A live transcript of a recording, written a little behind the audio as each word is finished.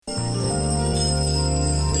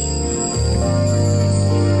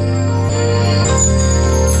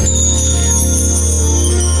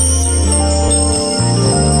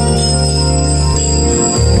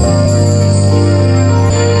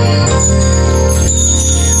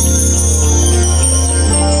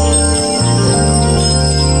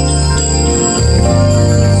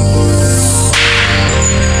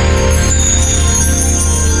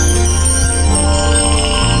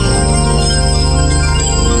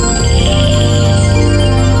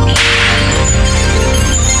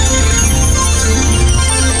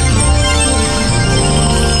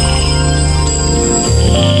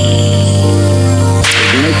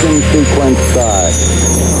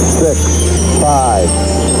5,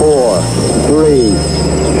 4, 3,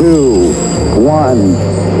 2, 1,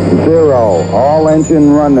 0. All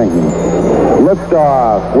engine running.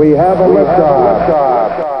 Liftoff. We have a liftoff.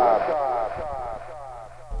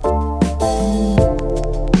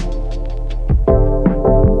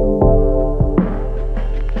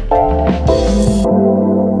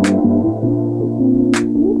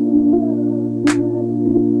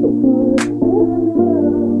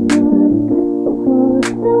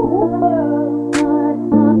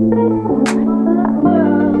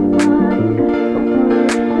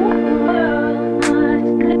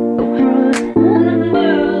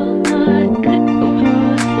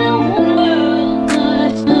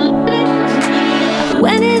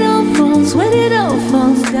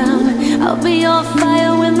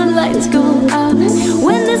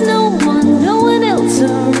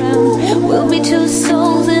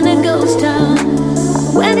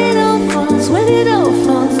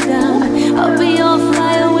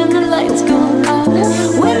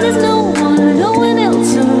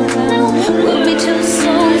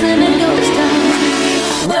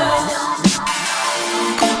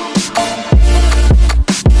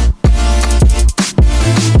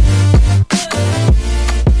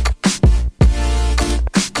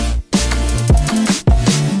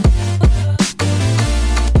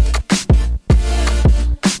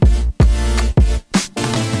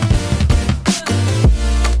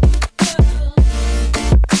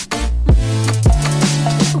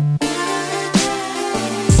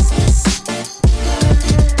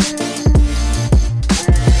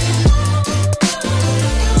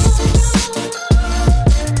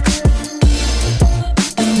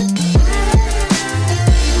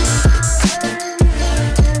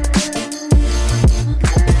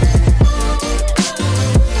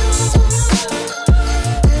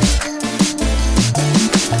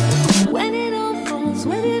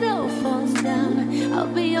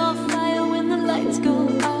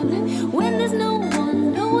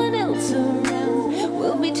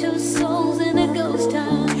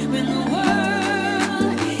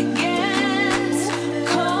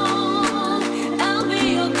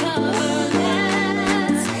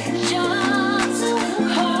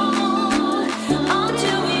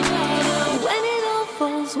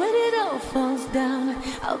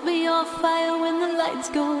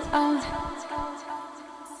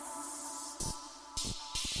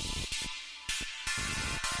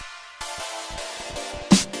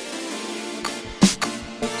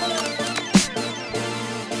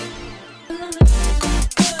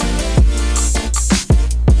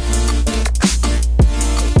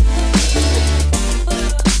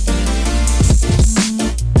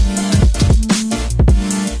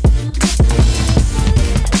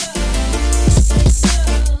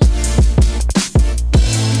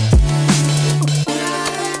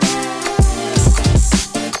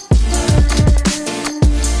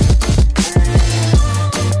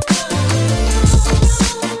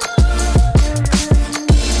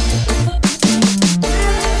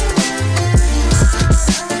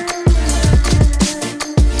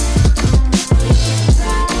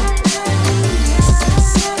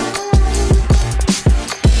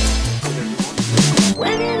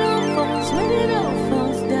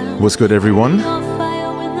 What's good, everyone?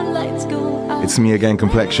 It's me again,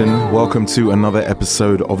 Complexion. Welcome to another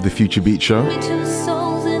episode of the Future Beat Show.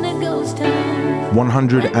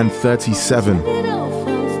 137.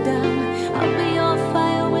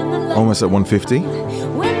 Almost at 150.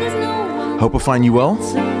 Hope I find you well.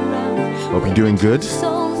 Hope you're doing good.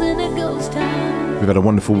 We've had a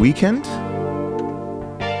wonderful weekend.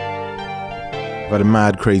 We've had a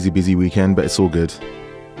mad, crazy, busy weekend, but it's all good.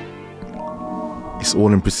 It's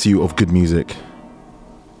all in pursuit of good music.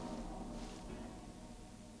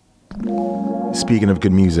 Speaking of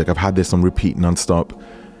good music, I've had this on repeat non-stop.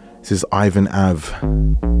 This is Ivan Ave.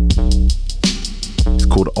 It's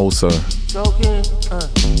called Also.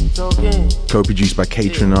 Co-produced by K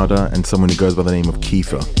Trinada and someone who goes by the name of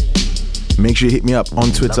Kiefer. Make sure you hit me up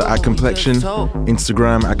on Twitter at Complexion,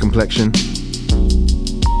 Instagram at Complexion,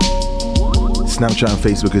 Snapchat and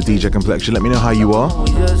Facebook as DJ Complexion. Let me know how you are.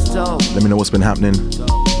 Let me know what's been happening.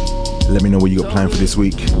 Let me know what you got planned for this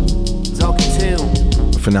week. But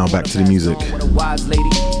for now, back to the music.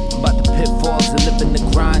 About the pitfalls of living the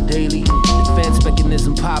grind daily. Defense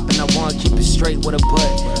mechanism popping, I wanna keep it straight with her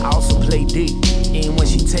butt. I also play deep, even when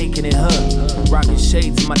she taking it her. Rocking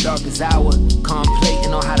shades in my darkest hour.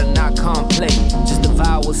 Contemplating on how to not contemplate. Just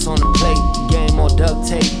devour what's on the plate. Game on duct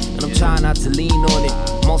tape, and I'm trying not to lean on it.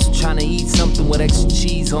 I'm also trying to eat something with extra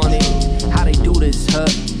cheese on it. How they do this, huh?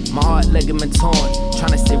 My heart ligament torn,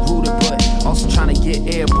 trying to stay rooted, but also trying to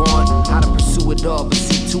get airborne. How to pursue it all, but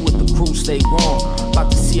see to it the crew stay warm.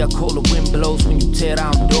 About to see how cold the wind blows when you tear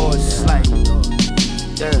down doors. It's like,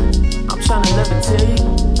 yeah, I'm trying to levitate,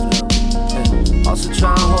 yeah, also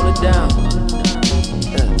trying to hold it down.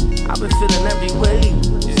 Yeah, I've been feeling every way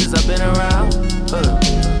since I've been around.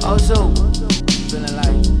 Also, feeling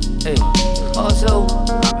like, hey, also,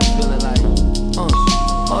 I've been feeling like,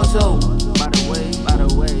 also, by the way,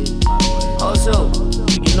 also,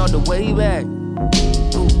 you know the way back.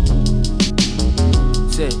 Ooh.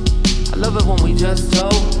 Say, I love it when we just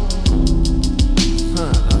told.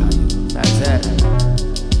 That's that.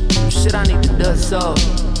 Some shit I need to dust off.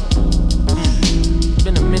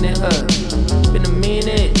 Been a minute,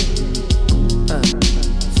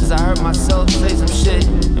 since I heard myself say some shit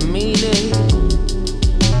and mean it.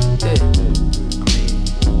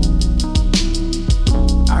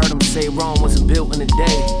 I heard him say Rome wasn't built in a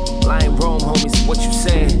day. Well, I ain't Rome, homies, what you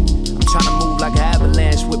saying? I'm trying to move like an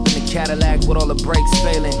avalanche, whipping the Cadillac with all the brakes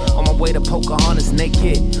failing. On my way to Pocahontas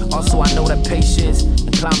naked. Also, I know that patience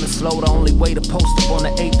and climbing slow, the only way to post up on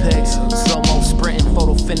the apex. Slow-mo sprinting,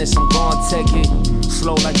 photo finish, I'm gonna take it.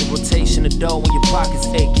 Slow like the rotation of dough when your pockets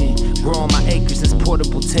aching. Growing my acres, this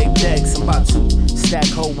portable tape decks. I'm about to stack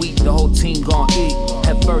whole wheat, the whole team gon' eat.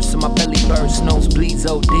 Head first in my belly burst, nose bleeds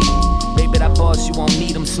OD. Baby, that boss, you won't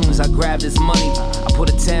need him soon as I grab this money. I put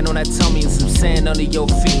a tan on that tummy and some sand under your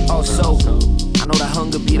feet. Also, I know that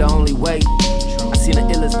hunger be the only way. I seen the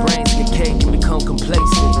illest brains get cake and become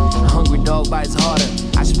complacent. A hungry dog bites harder.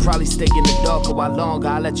 I should probably stay in the dark a while longer.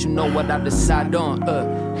 I'll let you know what I decide on.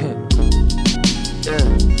 Yeah,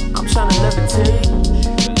 I'm trying to levitate.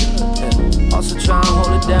 Yeah, also trying to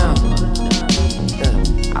hold it down.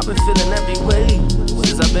 Yeah, I've been feeling every way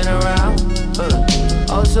since I've been around.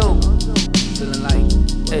 Also, feeling like,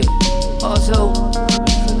 hey, also, I've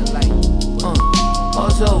been feeling like,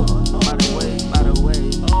 also, by the way,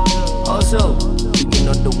 also, you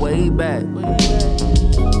know the way back.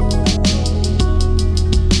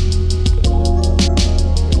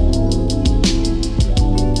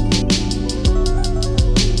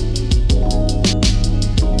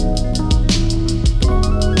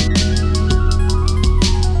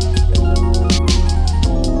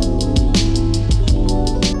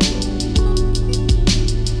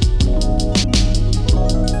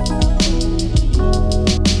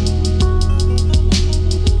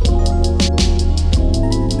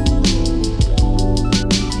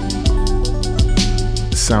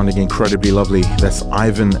 Sounding incredibly lovely. That's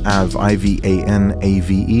Ivan Ave,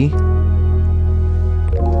 I-V-A-N-A-V-E.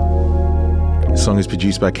 The song is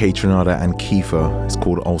produced by K Trinada and Kiefer. It's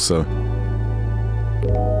called Also.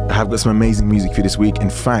 I have got some amazing music for this week. In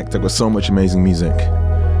fact, I've got so much amazing music.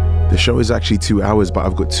 The show is actually 2 hours, but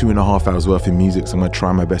I've got 2.5 hours worth of music, so I'm going to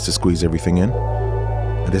try my best to squeeze everything in.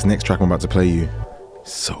 And this next track I'm about to play you,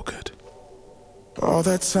 so good. All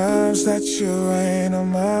the times that you rain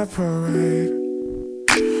on my parade,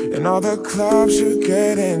 and all the clubs you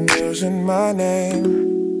get in using my name.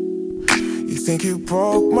 You think you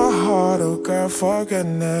broke my heart, oh girl, for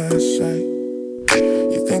goodness sake.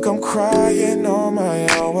 You think I'm crying on my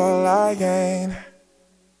own, well I ain't.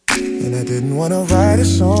 And I didn't wanna write a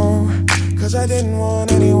song, cause I didn't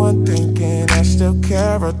want anyone thinking I still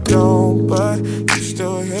care or don't. But you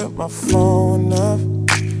still hit my phone up,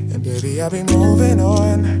 and baby I be moving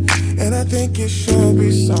on. And I think it should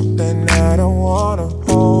be something I don't wanna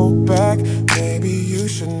hold back. Maybe you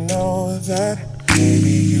should know that. Maybe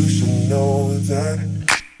you should know that.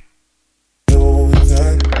 Know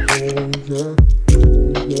that. Maybe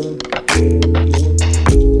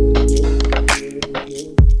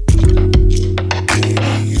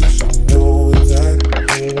you should know that.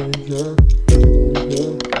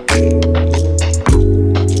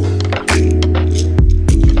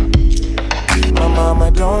 My mama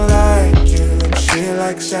don't like you, and she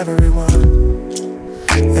likes everyone.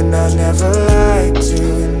 And I never liked to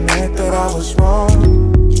admit that I was wrong.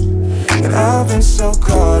 And I've been so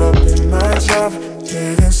caught up in my job,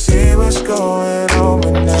 didn't see what's going on.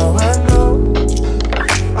 But now I know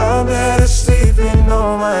I'm better sleeping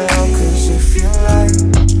on my own. Cause if you like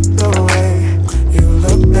the way you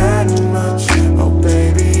look that much, oh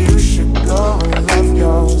baby, you should go and love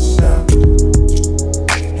yourself.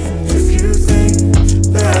 And if you think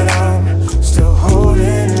that I'm still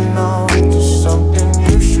holding on to something,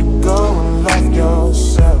 you should go and love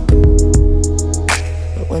yourself.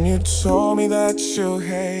 But when you told me that you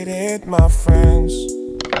hated my friends,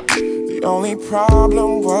 the only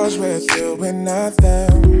problem was with you and not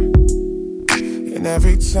them. And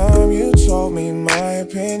every time you told me my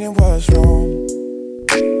opinion was wrong,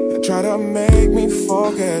 try to make me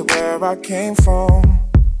forget where I came from.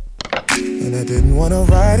 And I didn't wanna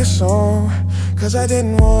write a song, cause I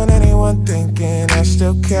didn't want anyone thinking I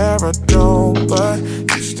still care or don't. But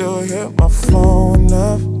you still hit my phone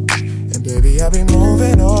up, and baby, I be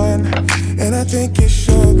moving on. And I think it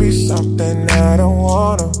should be something I don't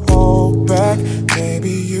wanna hold back.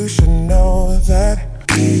 Maybe you should know that.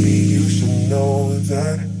 Maybe you should know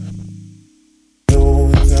that.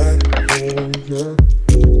 Know that.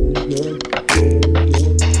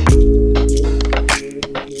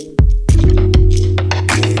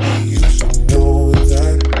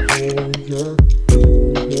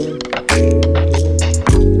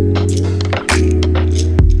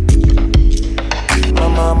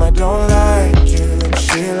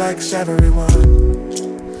 Everyone,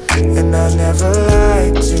 and I never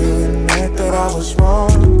liked to admit that I was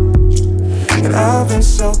wrong. And I've been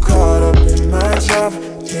so caught up in my job,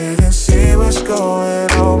 didn't see what's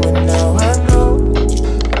going on, but now I know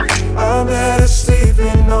I'm better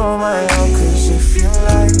sleeping on my own. Cause if you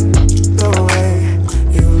like the way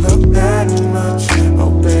you look that much,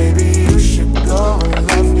 oh baby, you should go and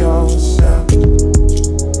love yourself.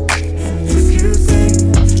 And if you think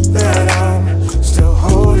that I'm still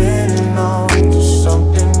holding on to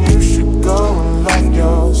something, you should go and love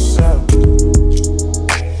yourself.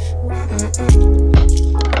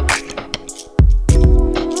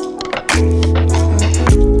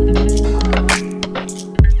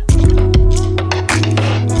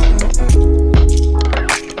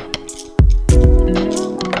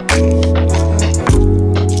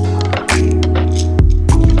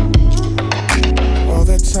 All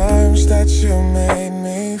the times that you made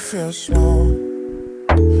me feel small,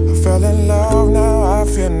 I fell in love, now I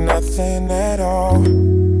feel nothing at all.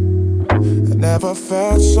 I never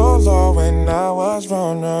felt so low when I was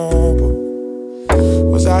vulnerable.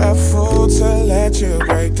 Was I a fool to let you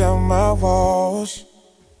break down my walls?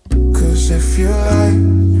 Cause if you like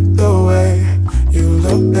the way you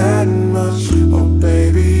look that much, oh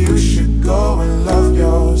baby, you should go and love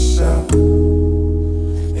yourself.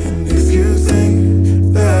 And if you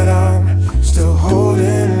think that I'm still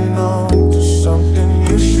holding on to something,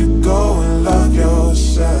 you should go and love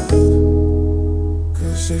yourself.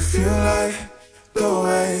 Cause if you like the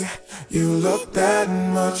way you look that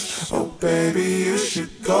much, oh baby, you should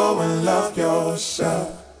go and love yourself.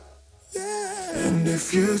 And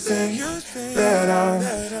if you think that I'm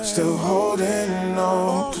still holding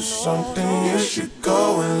on to something, you should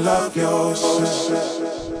go and love yourself.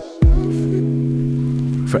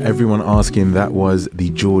 For everyone asking, that was the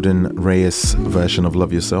Jordan Reyes version of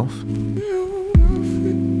Love Yourself.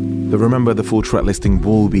 But remember, the full track listing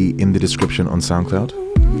will be in the description on SoundCloud.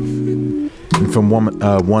 And from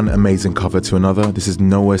one amazing cover to another, this is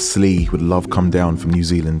Noah Slee with Love Come Down from New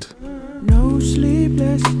Zealand. No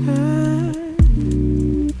sleepless night,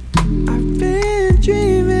 I've been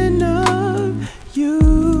dreaming of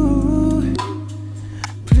you.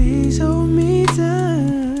 Please hold me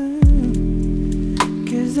down,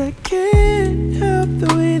 cause I can't help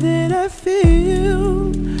the way that I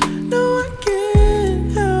feel. No, I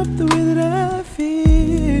can't help the way that I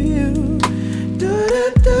feel. Da da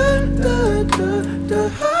da da da da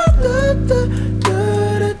da da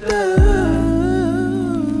da da.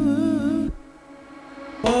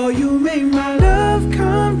 Oh, you make my love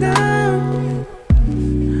calm down.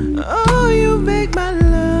 Oh, you make my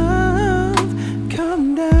love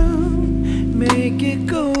calm down. Make it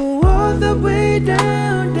go all the way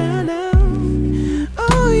down, down, down.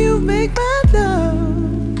 Oh, you make my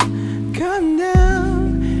love calm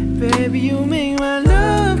down. Baby, you make my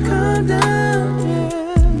love calm down,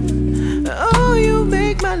 yeah. Oh, you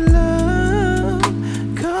make my love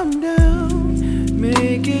calm down.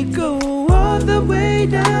 Make it go all the way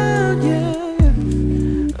down, yeah.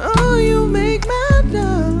 Oh, you make my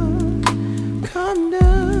love calm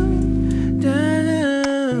down, down.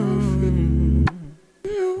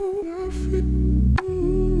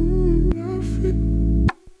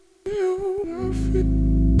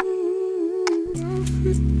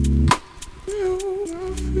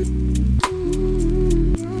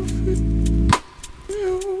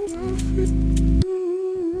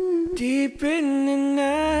 Deep in the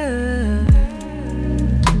night,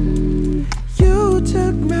 you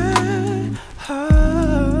took my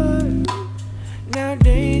heart. Now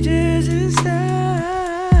danger's inside,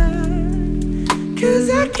 cause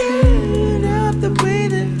I can't help the way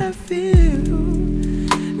that I feel.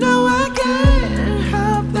 No, I can't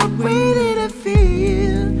help the way that I feel.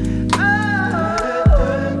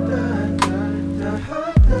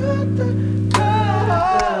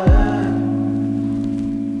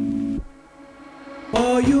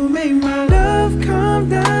 Oh,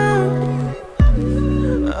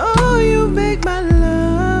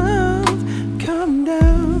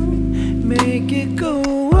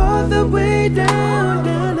 way down,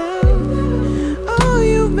 down, down. Oh,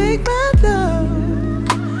 you make my love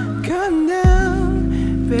come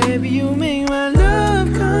down. Baby, you make my love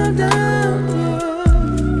come down,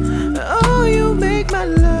 yeah. Oh, you make my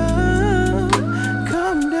love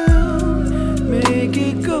come down. Make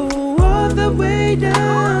it go all the way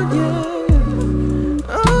down, yeah.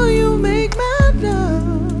 Oh, you make my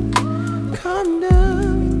love come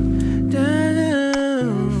down, down.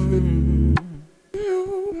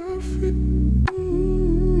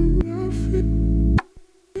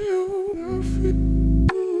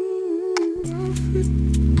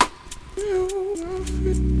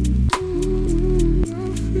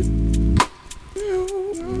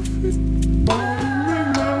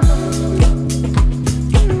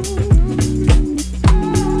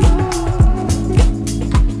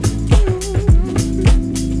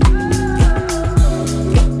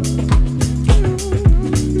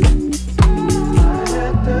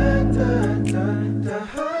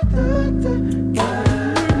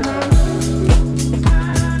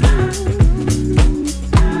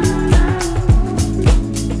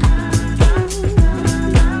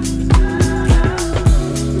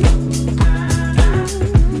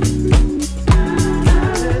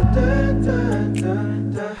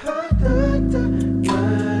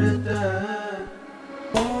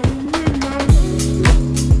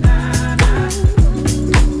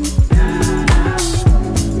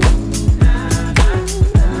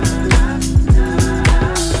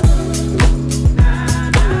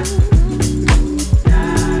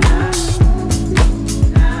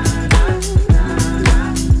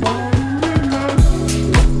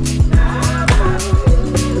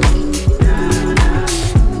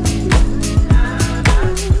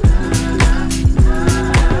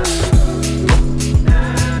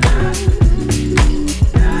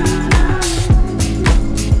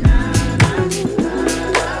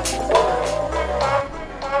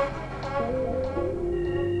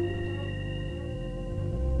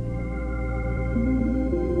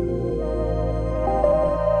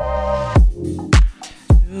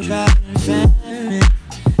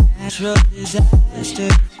 Natural disaster,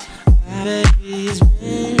 my baby has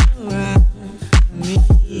been around me.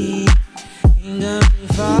 Kingdom be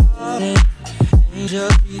falling,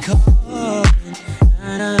 angels be calling.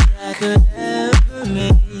 None of that could ever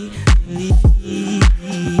make me leave.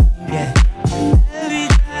 Yeah. Every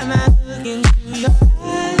time I look into your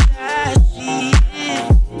eyes, I see it.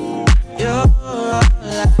 You're all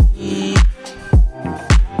I need.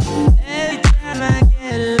 Every time I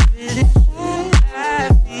get a bit inside, I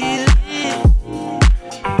feel it.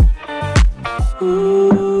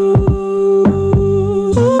 Ooh,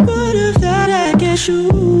 but if that I can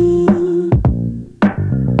shoot.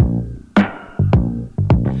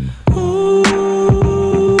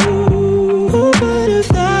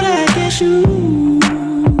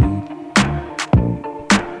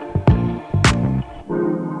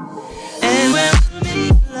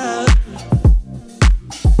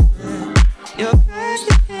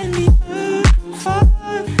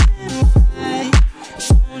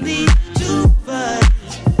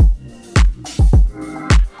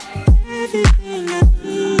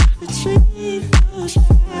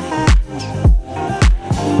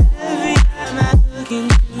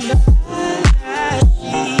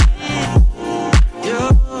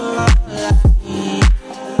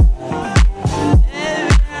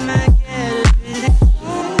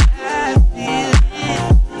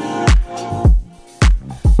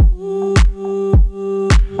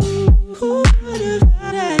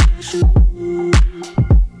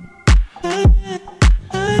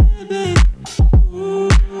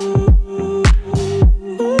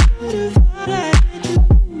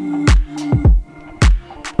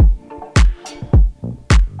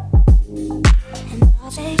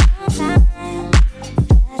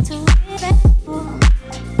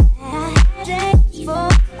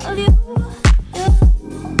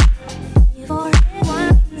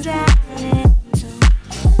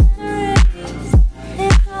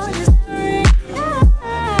 Just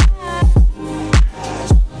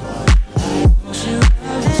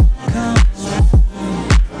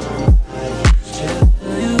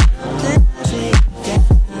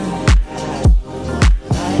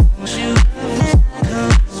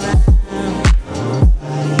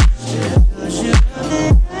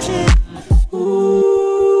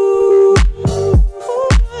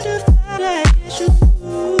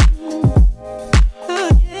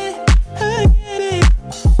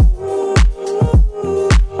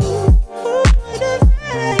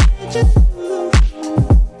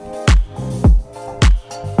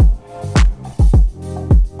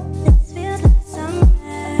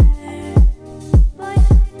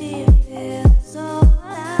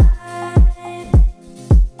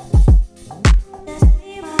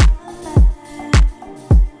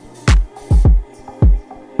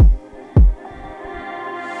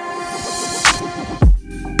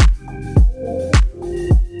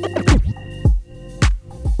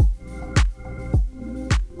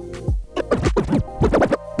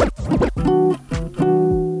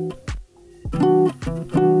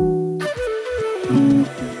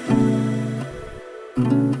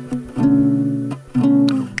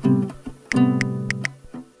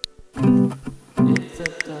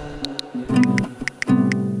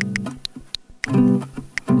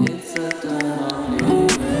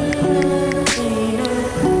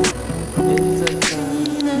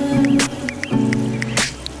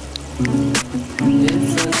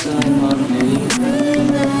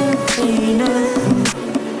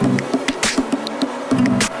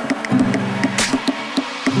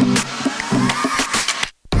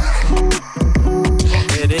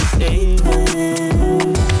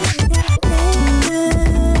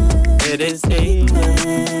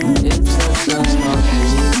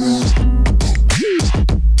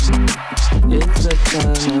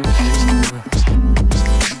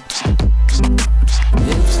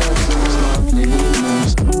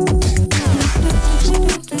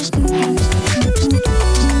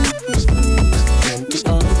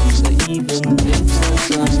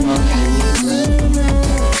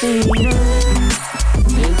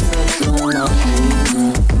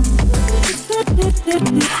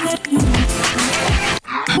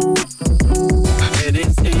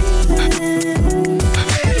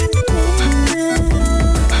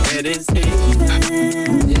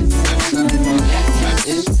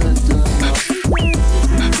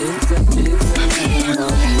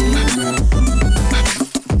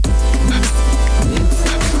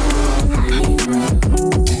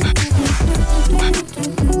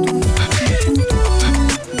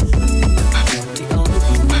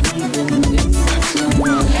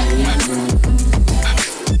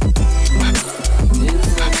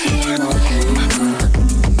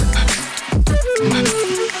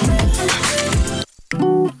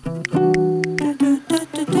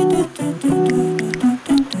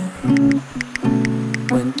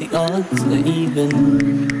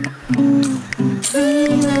leaving.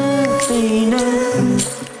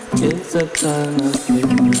 It's a time of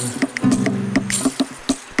leaving.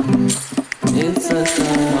 It's a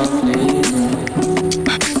time of leaving.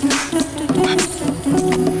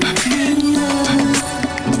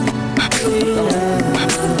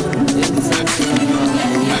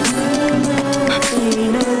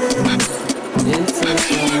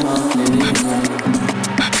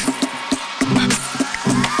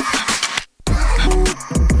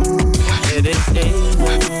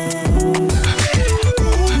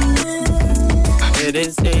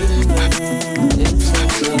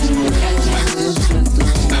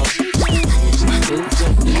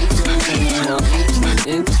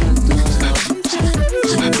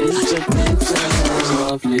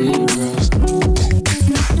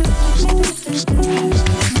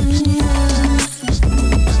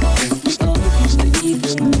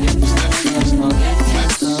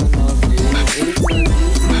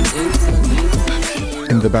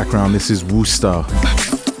 In the background, this is Wooster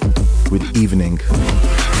with Evening.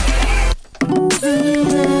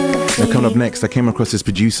 Now, coming up next, I came across this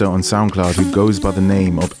producer on SoundCloud who goes by the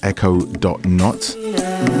name of Echo.Not.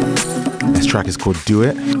 This track is called Do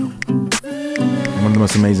It. And one of the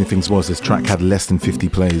most amazing things was this track had less than 50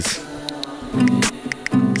 plays.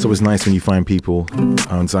 So it's nice when you find people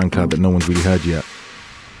on SoundCloud that no one's really heard yet.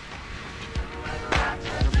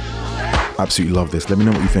 Absolutely love this. Let me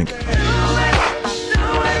know what you think.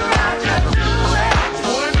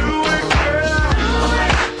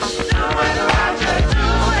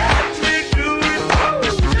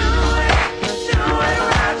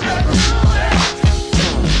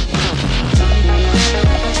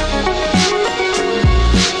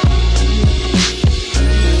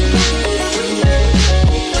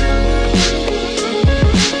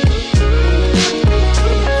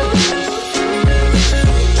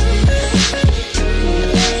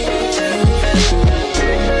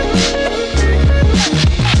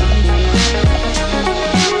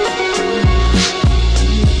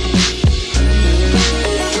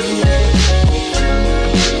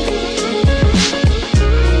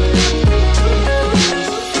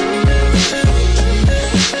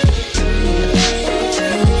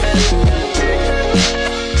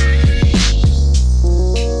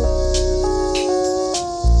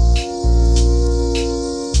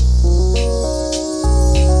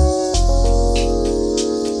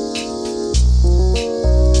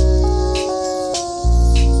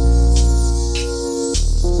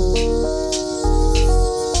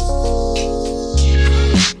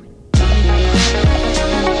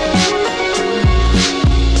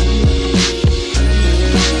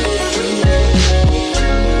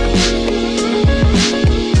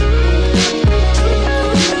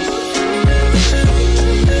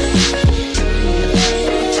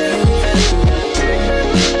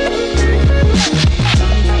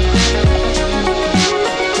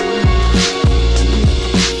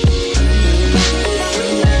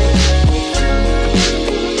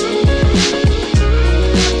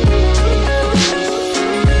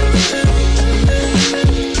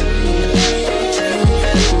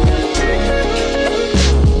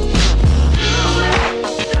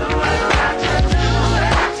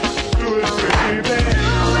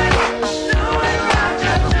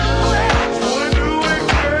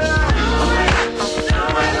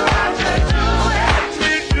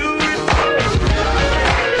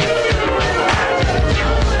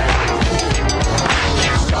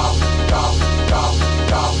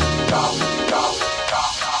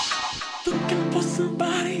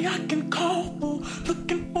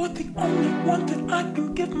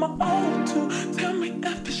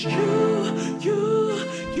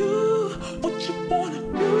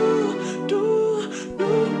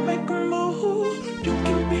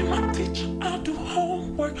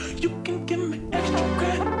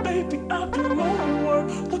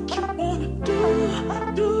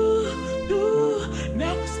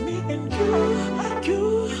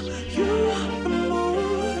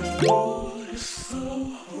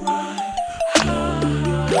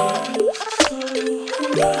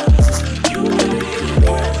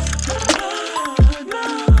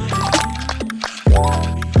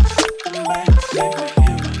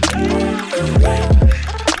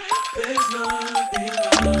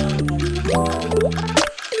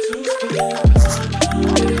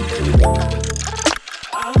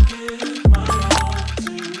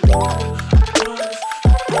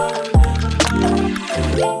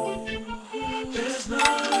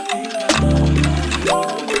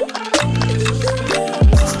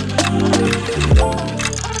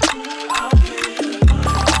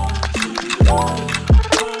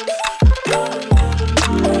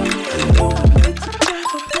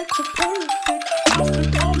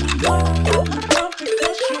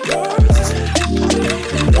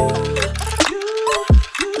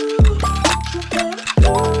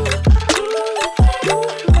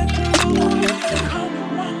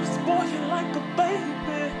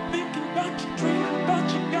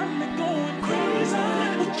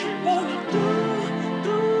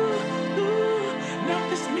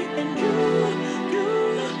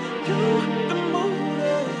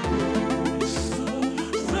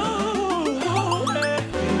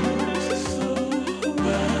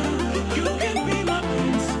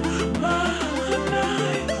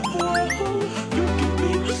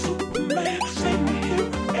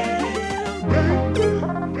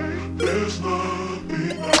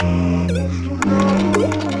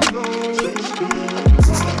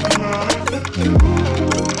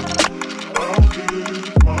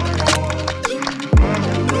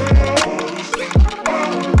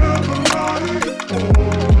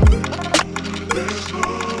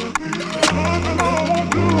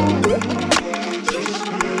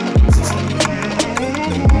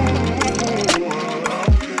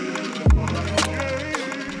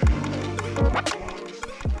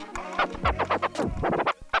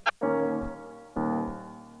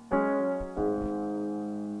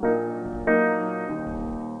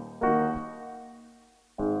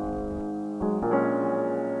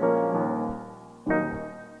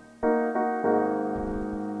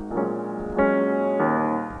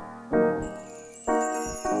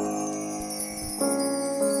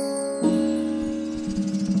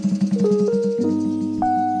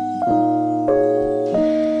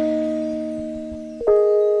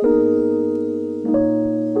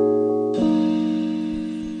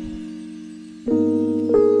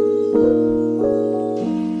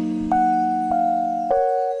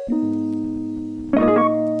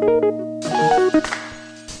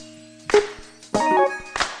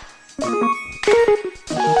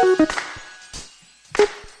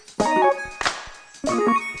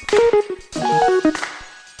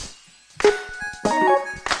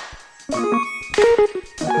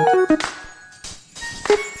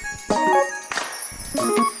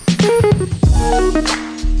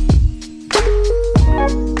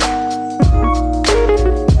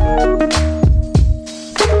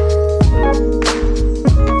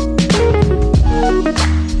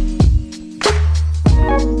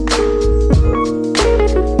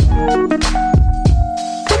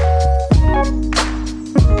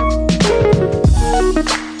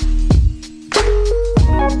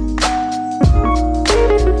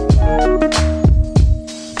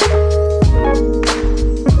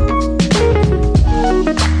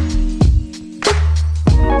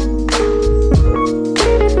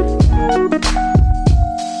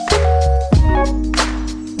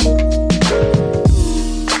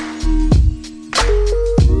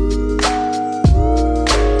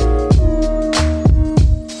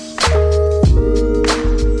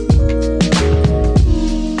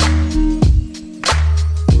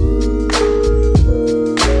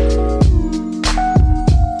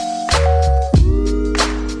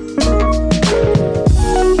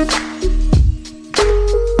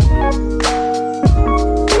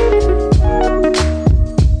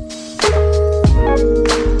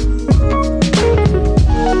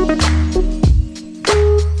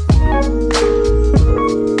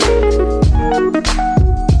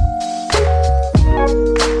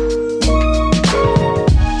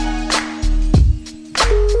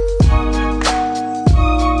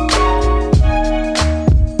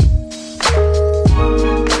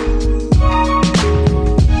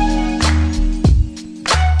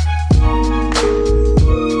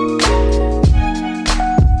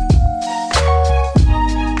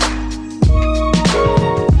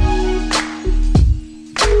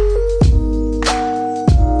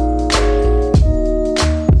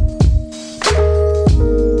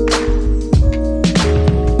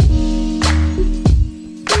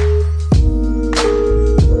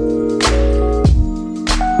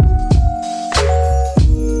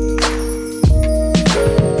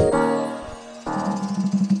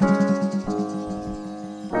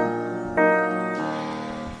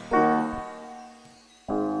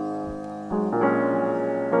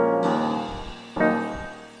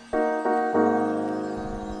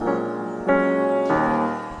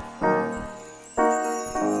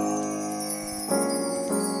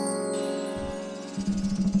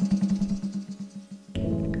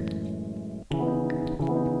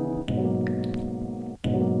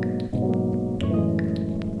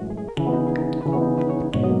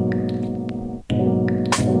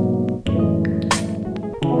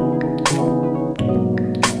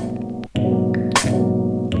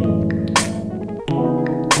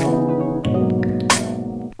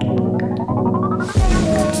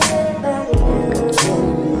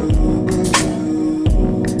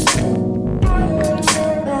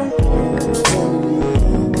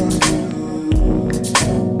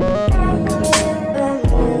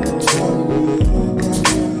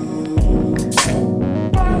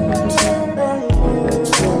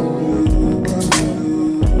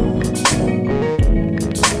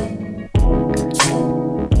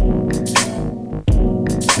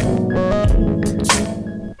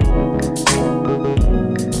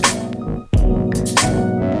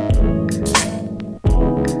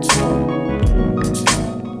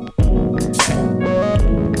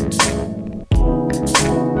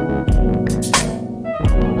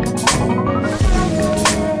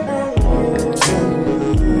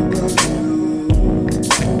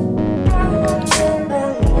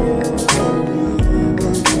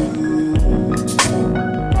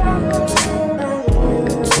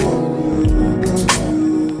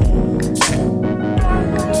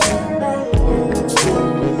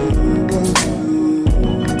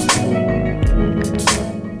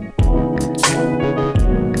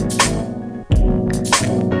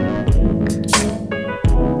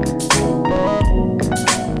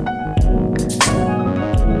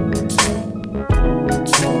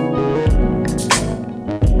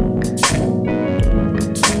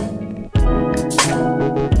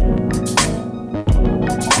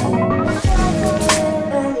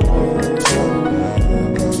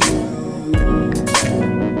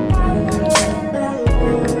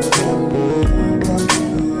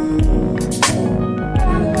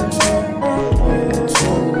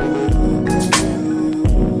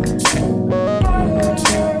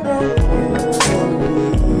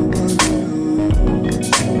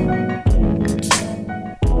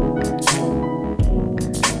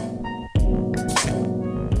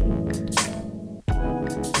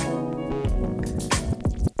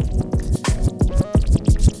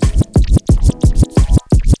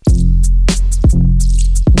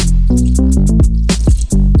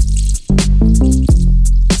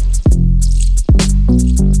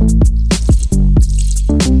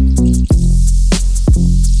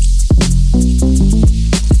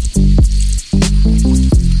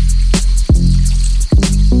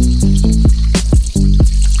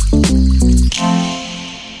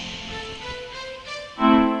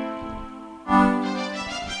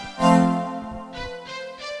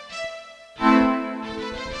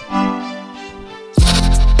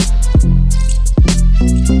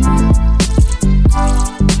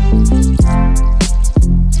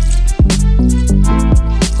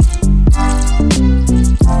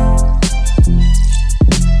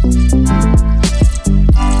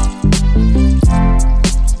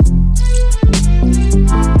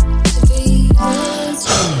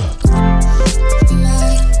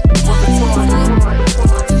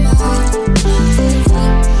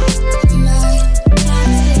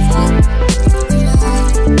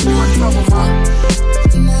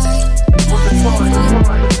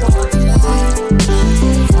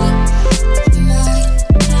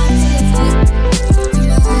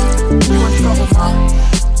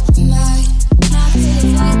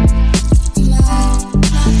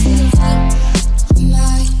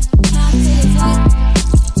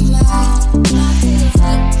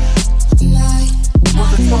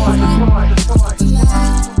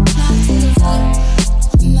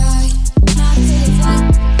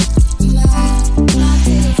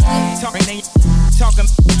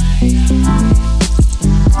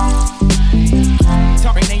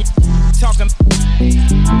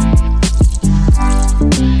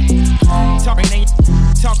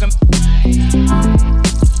 talking.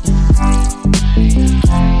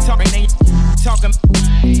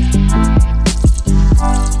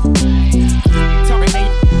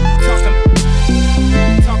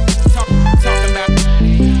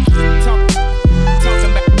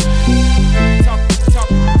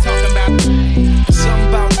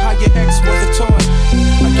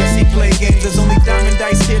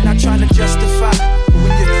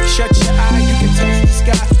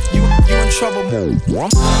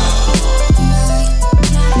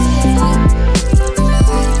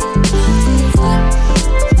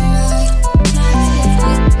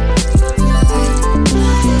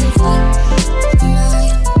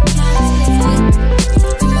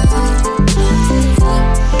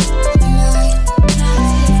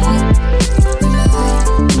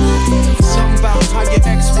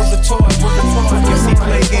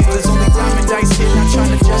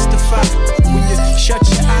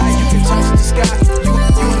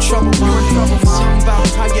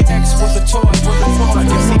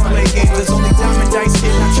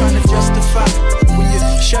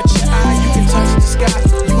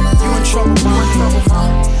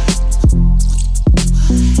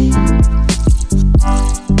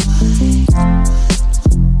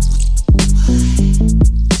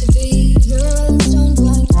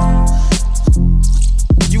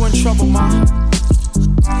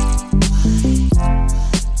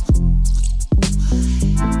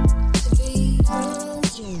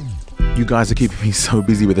 You guys are keeping me so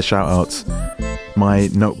busy with the shout outs. My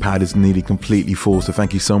notepad is nearly completely full, so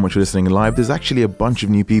thank you so much for listening live. There's actually a bunch of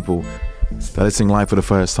new people that are listening live for the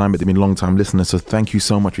first time, but they've been long time listeners, so thank you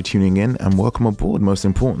so much for tuning in and welcome aboard, most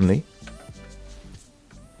importantly.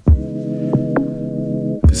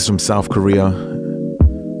 This is from South Korea,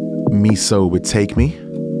 Miso with Take Me.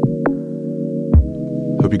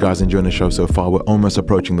 Hope you guys are enjoying the show so far. We're almost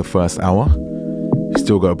approaching the first hour.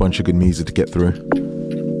 Still got a bunch of good music to get through.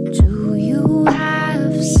 Do you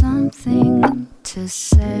have something to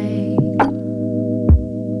say?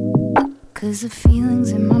 'Cause the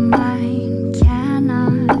feelings in my mind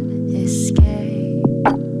cannot escape.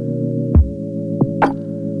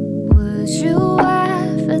 Would you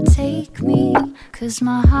ever take me? 'Cause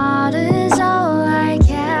my heart is all I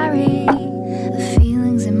carry. The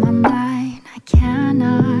feelings in my mind I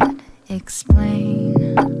cannot explain.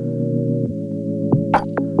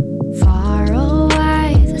 Far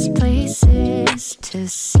away, there's places to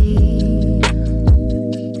see,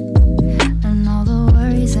 and all the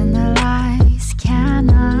worries and the lies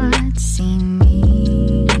cannot see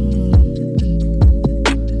me.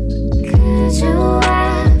 Could you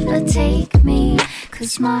ever take me?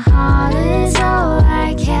 'Cause my heart is all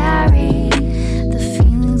I carry. The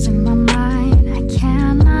feelings in my mind I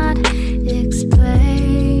cannot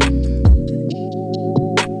explain.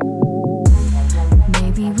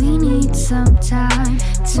 Maybe we need some time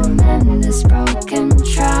to mend this broken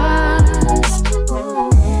trust.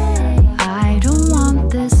 I don't want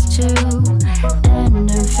this to end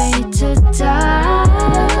and fade to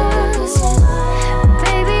dust.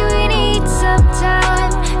 Baby, we need some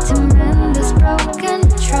time to mend this broken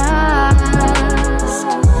trust.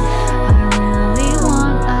 I really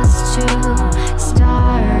want us to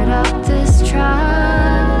start up this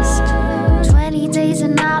trust. 20 days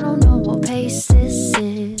and I don't know what pace this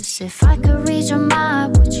is. If I could read your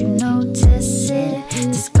mind, would you notice it?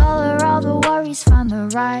 Discolor all the worries, find the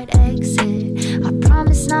right exit. I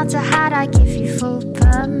promise not to hide, I give you full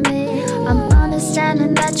permit. I'm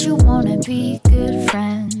understanding that you wanna be good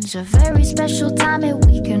friends. A very special time and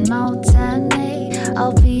we can alternate.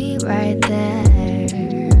 I'll be right there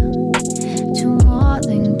to more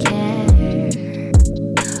than care.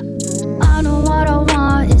 I know what I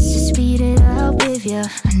want is to speed it up with you.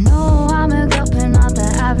 I know I'm a girl but not the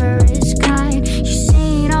average kind. You're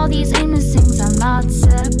saying all these endless things, I'm not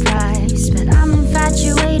surprised, but I'm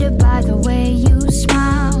infatuated by the way you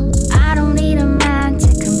smile. I don't need a man to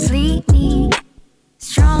complete me.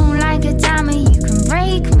 Strong like a diamond, you can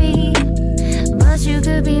break me, but you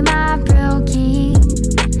could be my pearl king,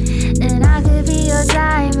 and I could be your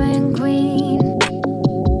diamond queen.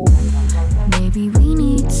 Maybe we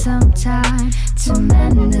need some time to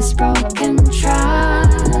mend this broken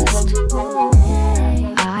trust.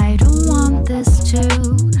 I don't want this to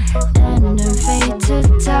end and fade to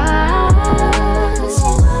dust.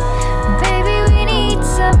 Baby, we need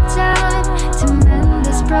some time to mend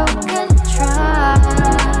this broken trust.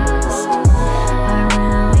 I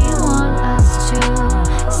really want us to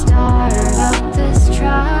start up this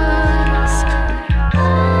trust.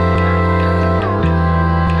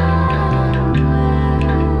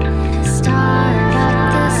 Start up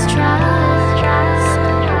this trust.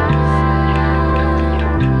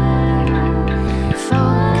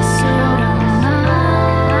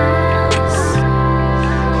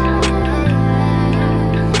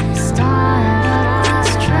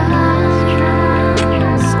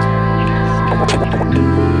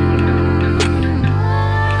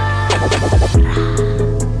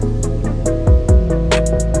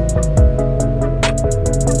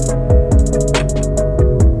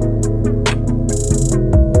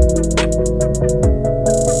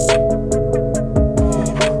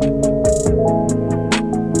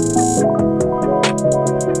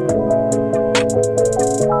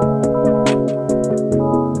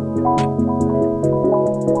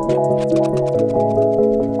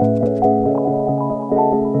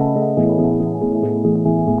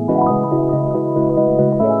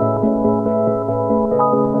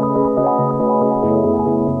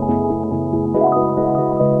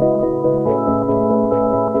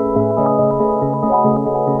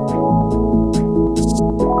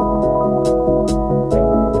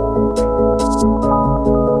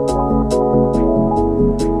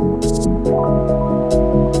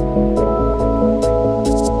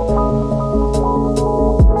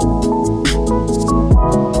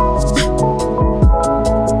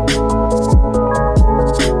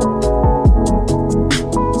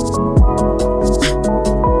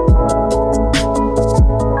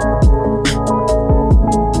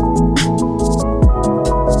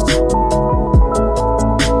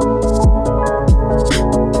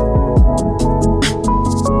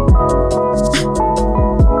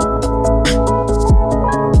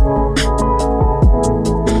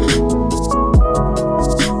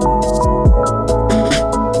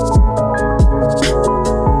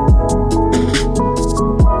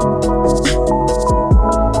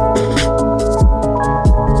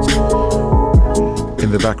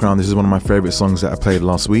 background, this is one of my favorite songs that I played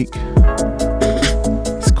last week.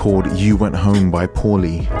 It's called You Went Home by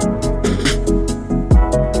Paulie.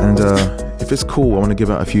 And if it's cool, I want to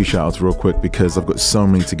give out a few shout outs real quick because I've got so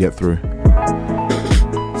many to get through.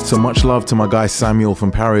 So much love to my guy Samuel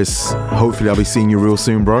from Paris. Hopefully I'll be seeing you real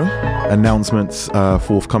soon, bro. Announcements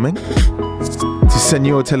forthcoming. To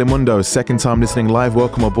Senor Telemundo, second time listening live,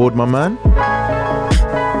 welcome aboard, my man.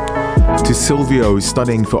 To Silvio, who's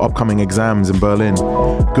studying for upcoming exams in Berlin.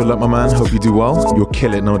 Good luck, my man. Hope you do well. You'll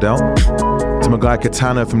kill it, no doubt. To my guy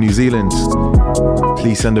Katana from New Zealand.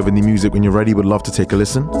 Please send over the music when you're ready. Would love to take a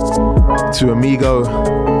listen. To Amigo,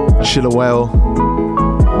 Chillawale,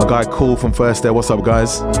 my guy Cool from First Air. What's up,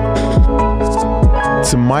 guys?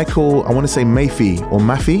 To Michael, I want to say Mafi or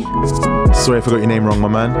Mafi. Sorry if I got your name wrong, my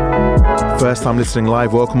man. First time listening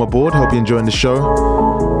live, welcome aboard. Hope you're enjoying the show.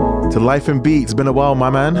 To Life and Beats, been a while, my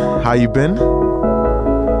man. How you been?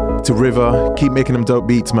 To River, keep making them dope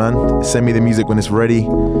beats, man. Send me the music when it's ready.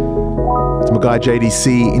 To my guy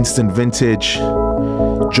JDC, Instant Vintage.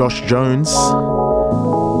 Josh Jones.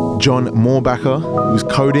 John Moorbacher, who's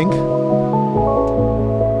coding.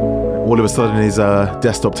 All of a sudden his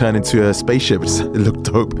desktop turned into a spaceship. It looked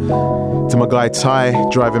dope. To my guy Ty,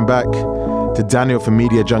 driving back. To Daniel from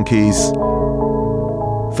Media Junkies.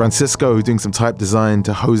 Francisco, doing some type design.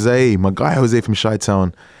 To Jose, my guy Jose from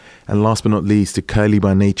Chi-Town. And last but not least, to Curly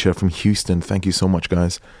by Nature from Houston. Thank you so much,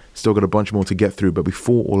 guys. Still got a bunch more to get through, but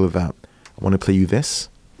before all of that, I want to play you this.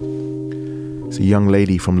 It's a young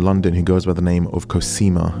lady from London who goes by the name of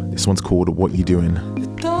Cosima. This one's called What You Doing. The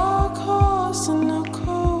dark horse and the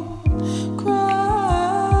cold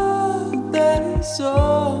crowd, that is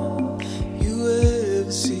all you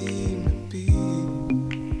ever seem to be.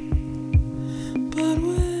 But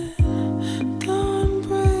when dawn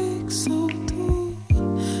breaks so do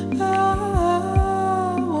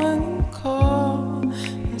I, when you call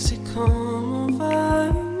and say come and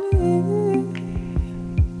find me,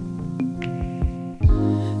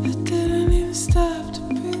 I didn't even stop to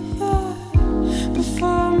breathe that before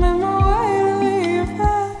I made my way to leave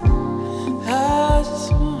that. I just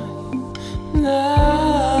want you now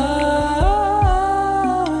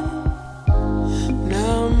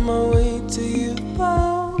on my way to you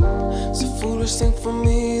bound. It's a foolish thing for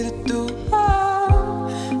me to do.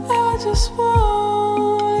 I just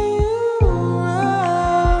want you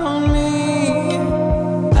around me.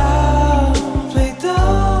 I'll play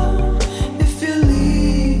dumb if you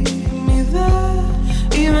leave me there,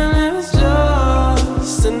 even if it's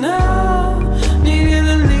just an hour. Need you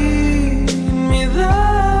to lead me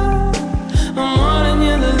there. I'm wanting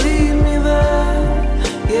you to lead me there.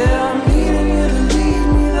 Yeah, I'm needing you to lead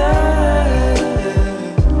me there.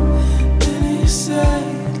 Didn't you say?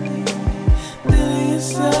 Didn't you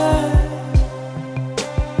say?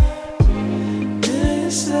 Didn't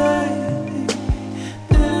you say?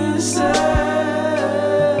 Didn't you say?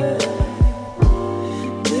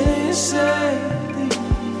 Didn't you say?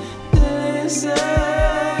 Didn't you say?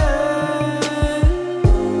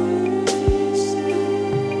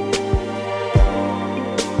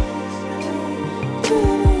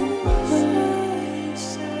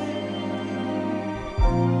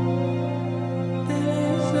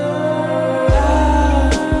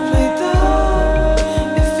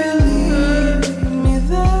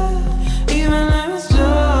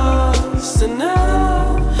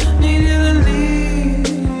 Need you to lead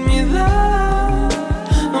me there.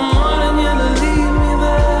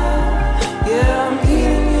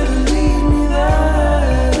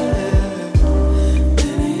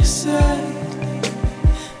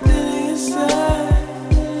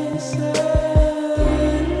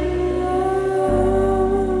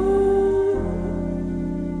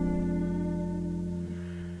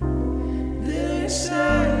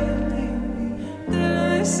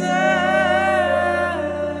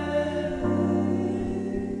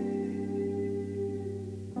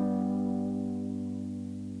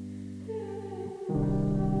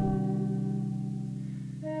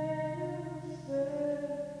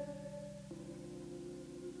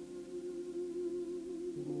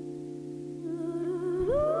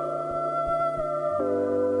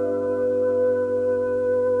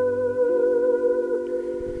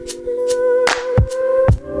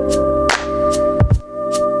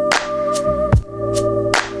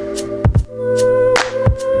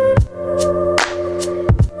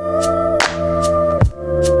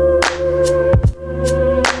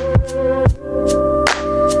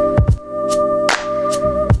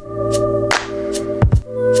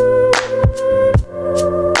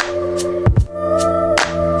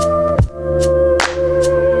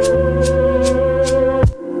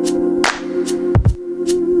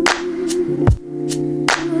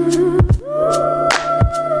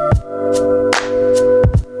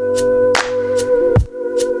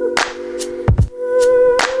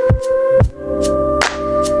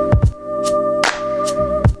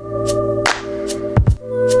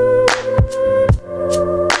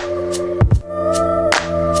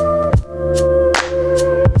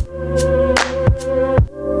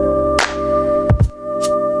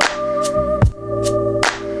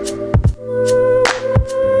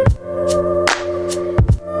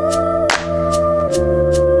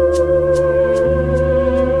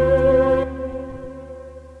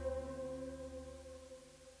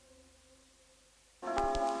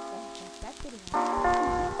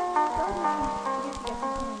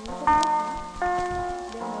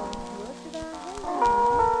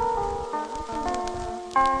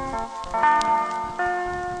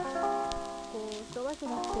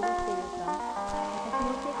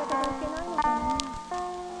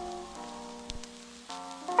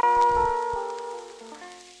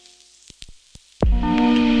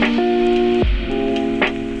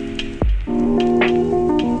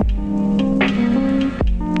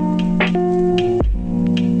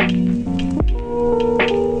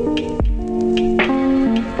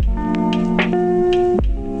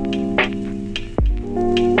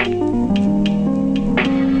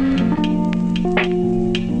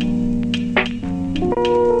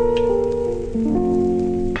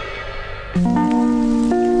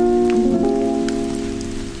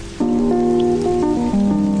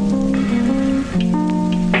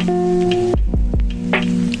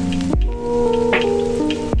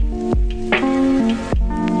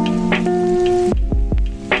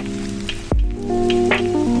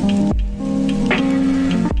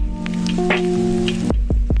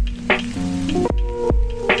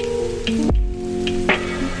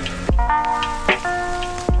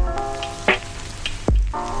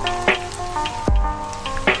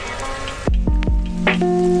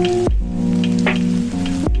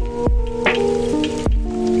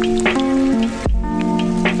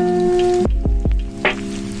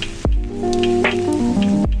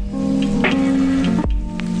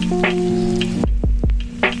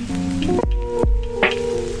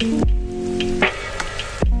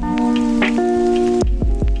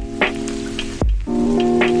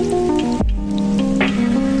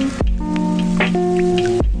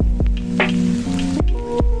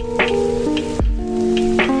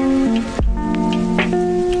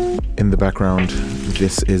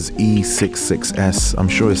 This is E66S. I'm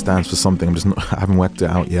sure it stands for something. I haven't worked it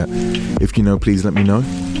out yet. If you know, please let me know.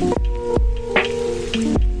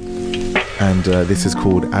 And this is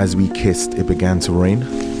called As We Kissed, It Began to Rain.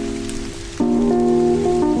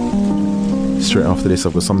 Straight after this,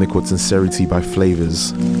 I've got something called Sincerity by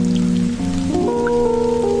Flavors.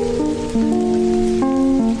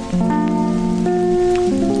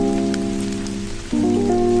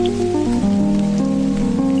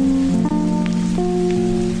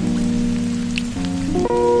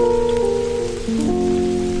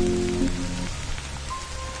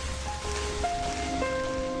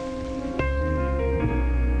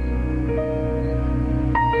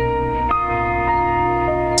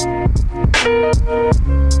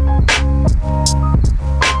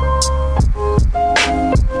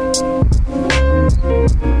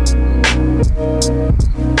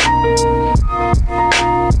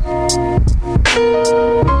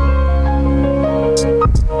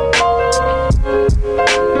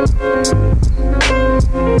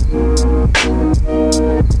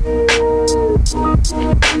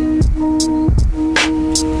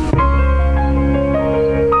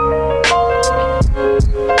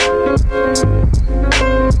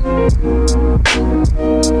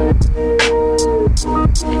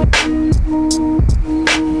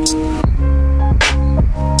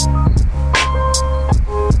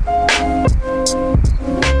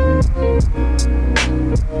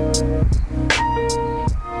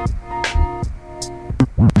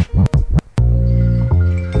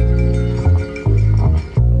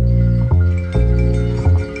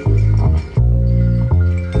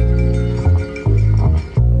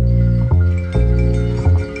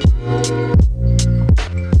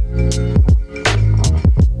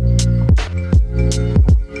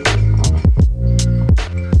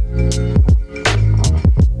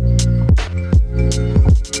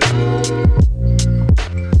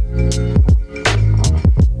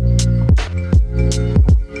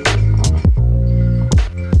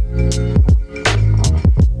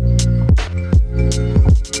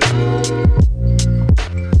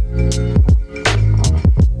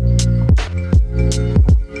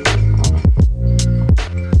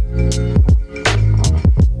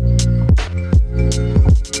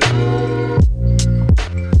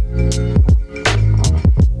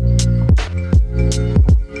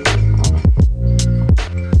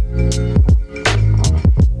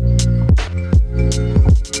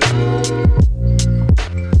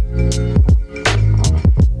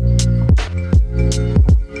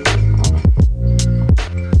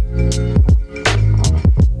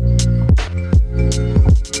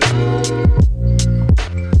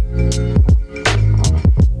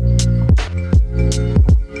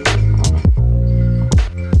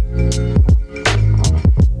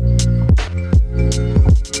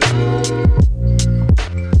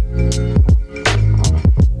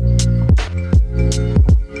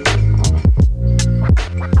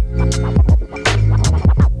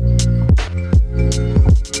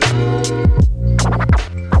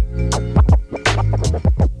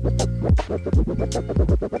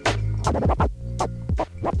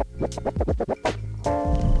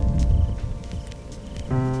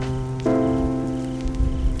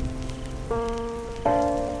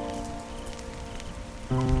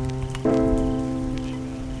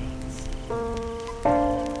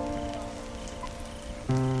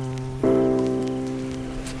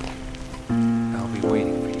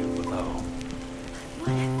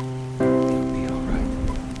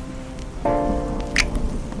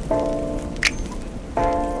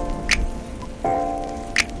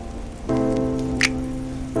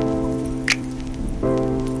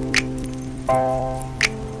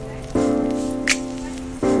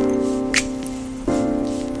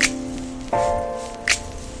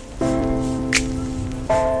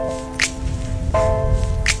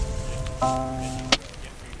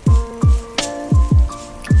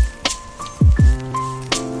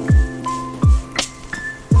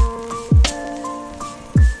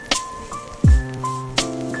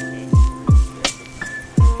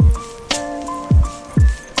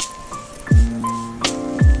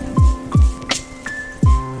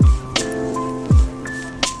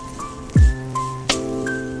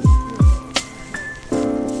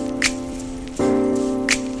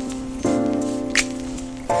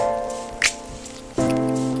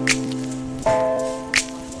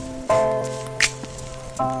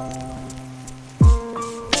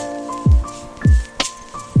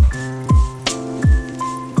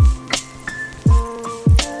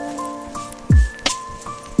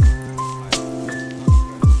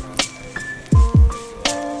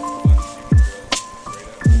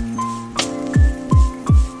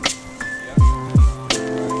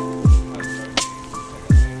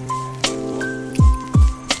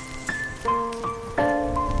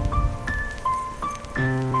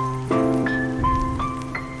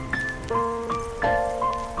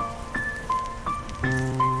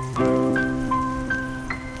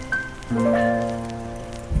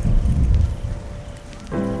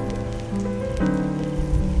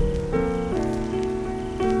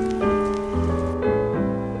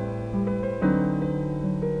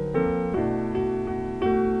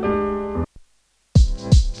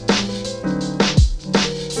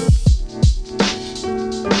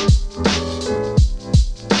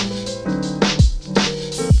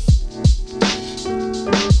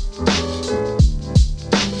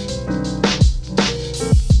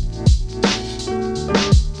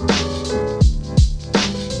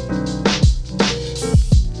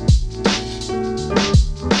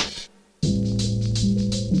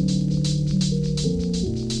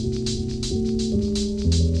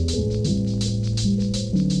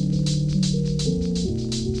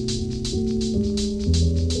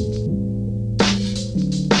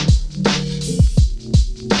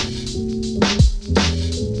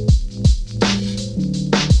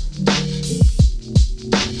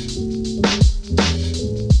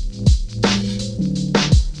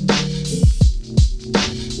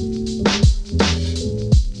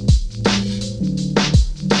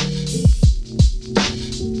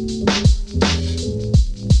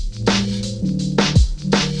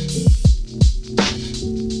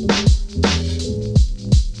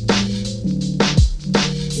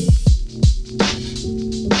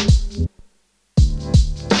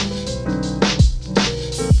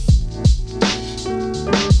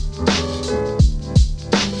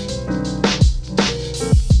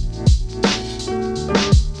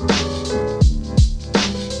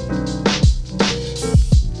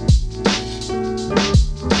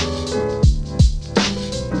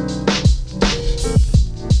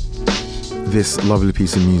 this lovely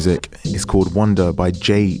piece of music is called Wonder by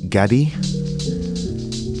Jay Gaddy.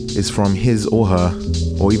 It's from his or her,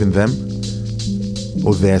 or even them,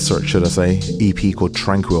 or their, should I say, EP called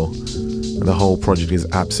Tranquil. And the whole project is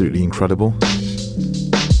absolutely incredible.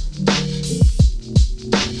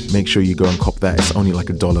 Make sure you go and cop that. It's only like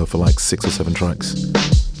 $1 for like 6 or 7 tracks.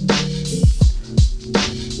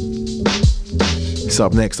 So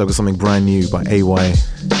up next, I've got something brand new by AY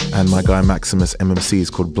and my guy Maximus MMC. It's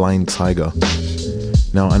called Blind Tiger.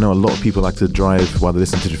 Now, I know a lot of people like to drive while they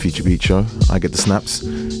listen to the Future Beat Show. I get the snaps.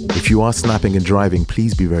 If you are snapping and driving,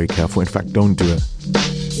 please be very careful. In fact, don't do it.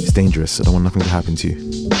 It's dangerous. I don't want nothing to happen to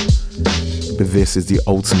you. But this is the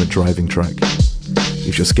ultimate driving track.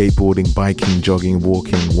 If you're skateboarding, biking, jogging,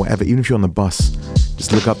 walking, whatever, even if you're on the bus,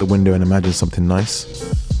 just look out the window and imagine something nice.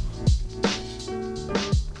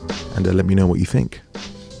 And let me know what you think.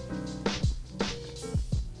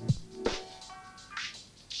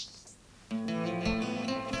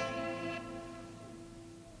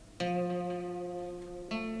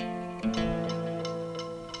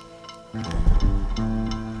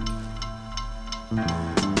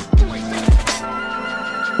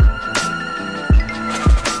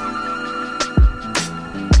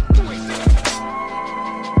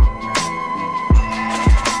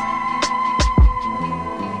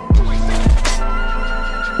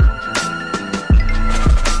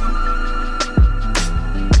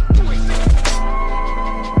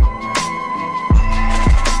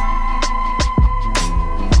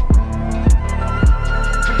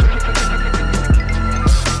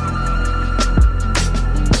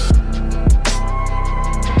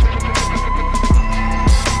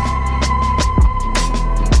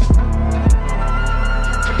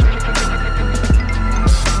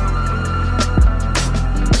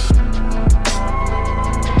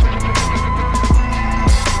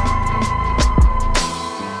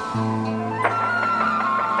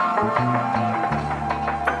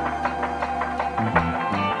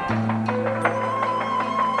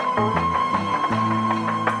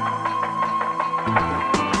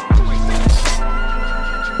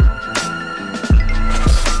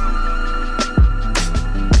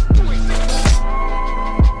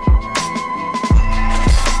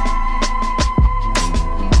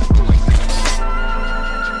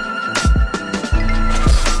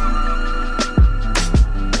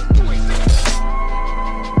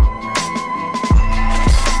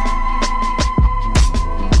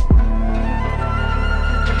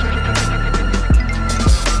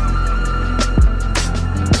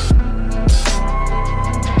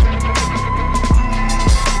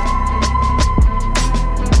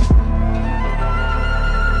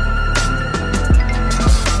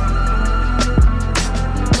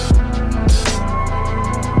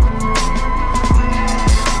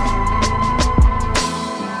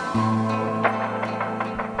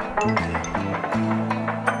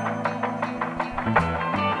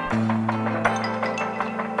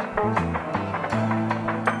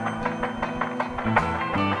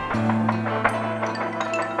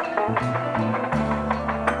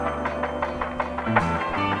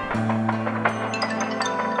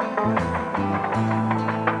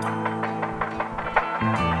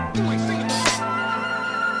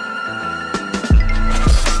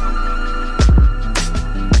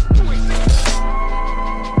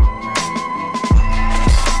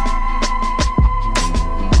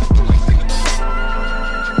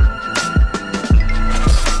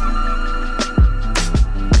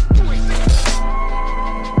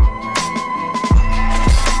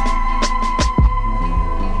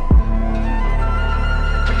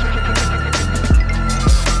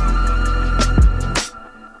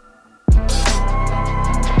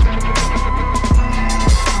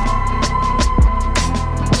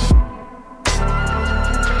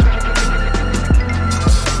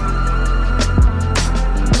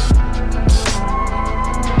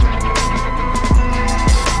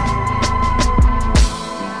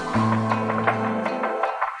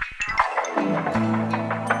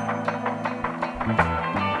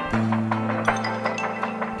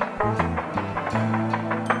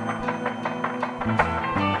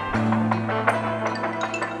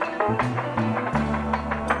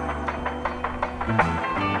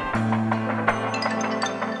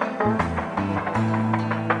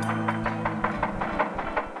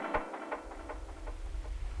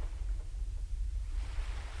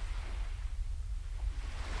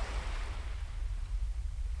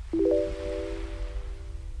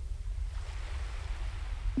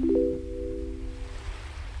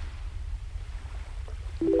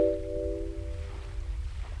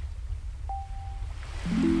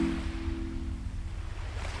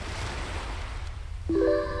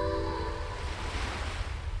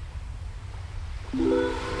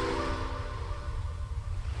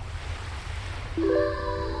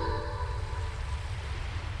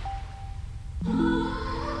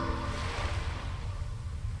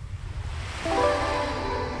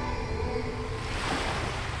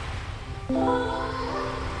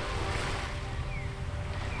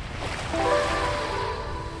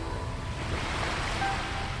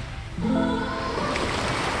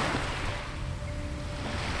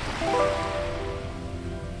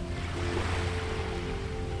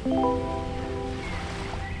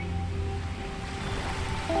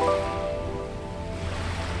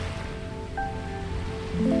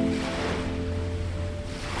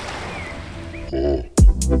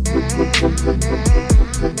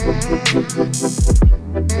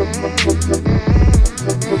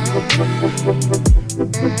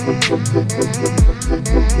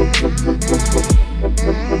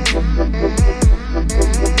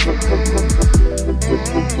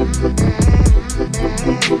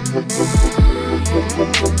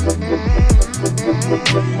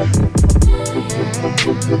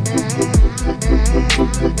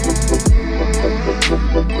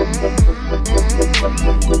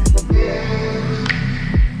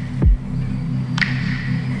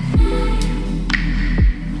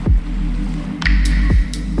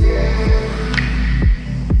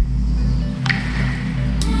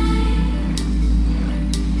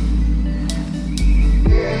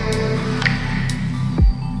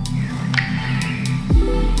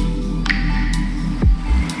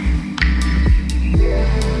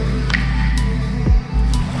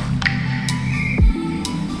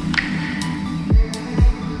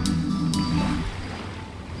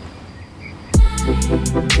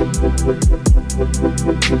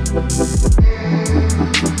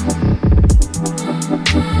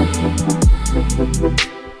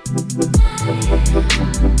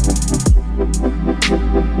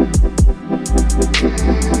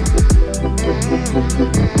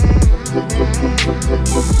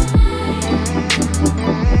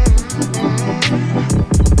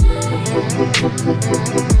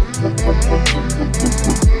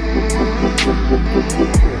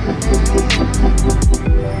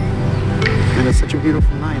 And it's such a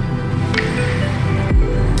beautiful night.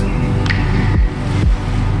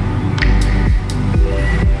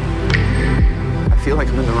 I feel like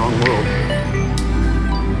I'm in the wrong world.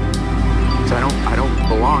 So I don't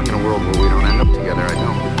belong in a world where we don't end up together. I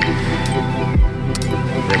don't.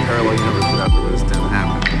 There are parallel universes out there where this didn't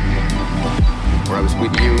happen. Where I was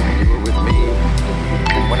with you and you were with me.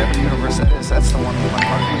 And whatever universe that is, that's the one with my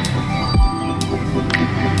heart.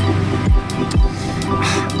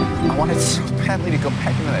 I wanted so badly to go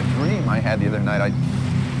back into that dream I had the other night. I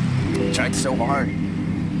tried so hard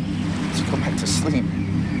to go back to sleep.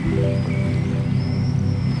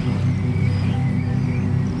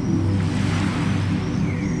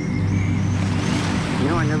 You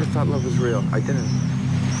know, I never thought love was real. I didn't.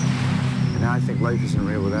 And now I think life isn't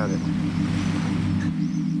real without it.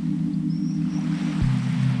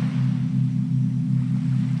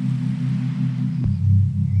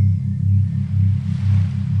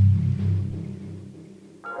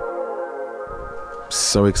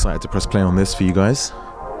 So excited to press play on this for you guys.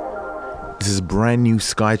 This is brand new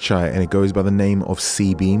Skychai and it goes by the name of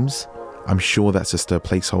Sea Beams. I'm sure that's just a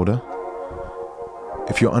placeholder.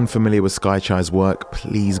 If you're unfamiliar with Skychai's work,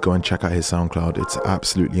 please go and check out his SoundCloud. It's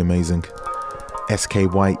absolutely amazing.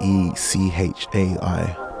 SKYECHAI.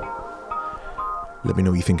 Let me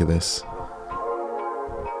know what you think of this.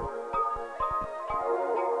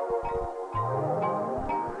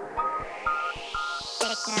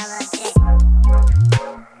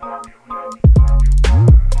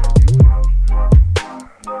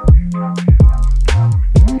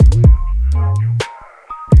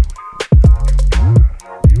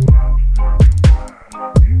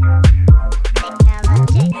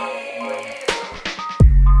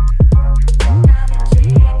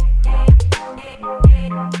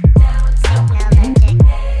 Down.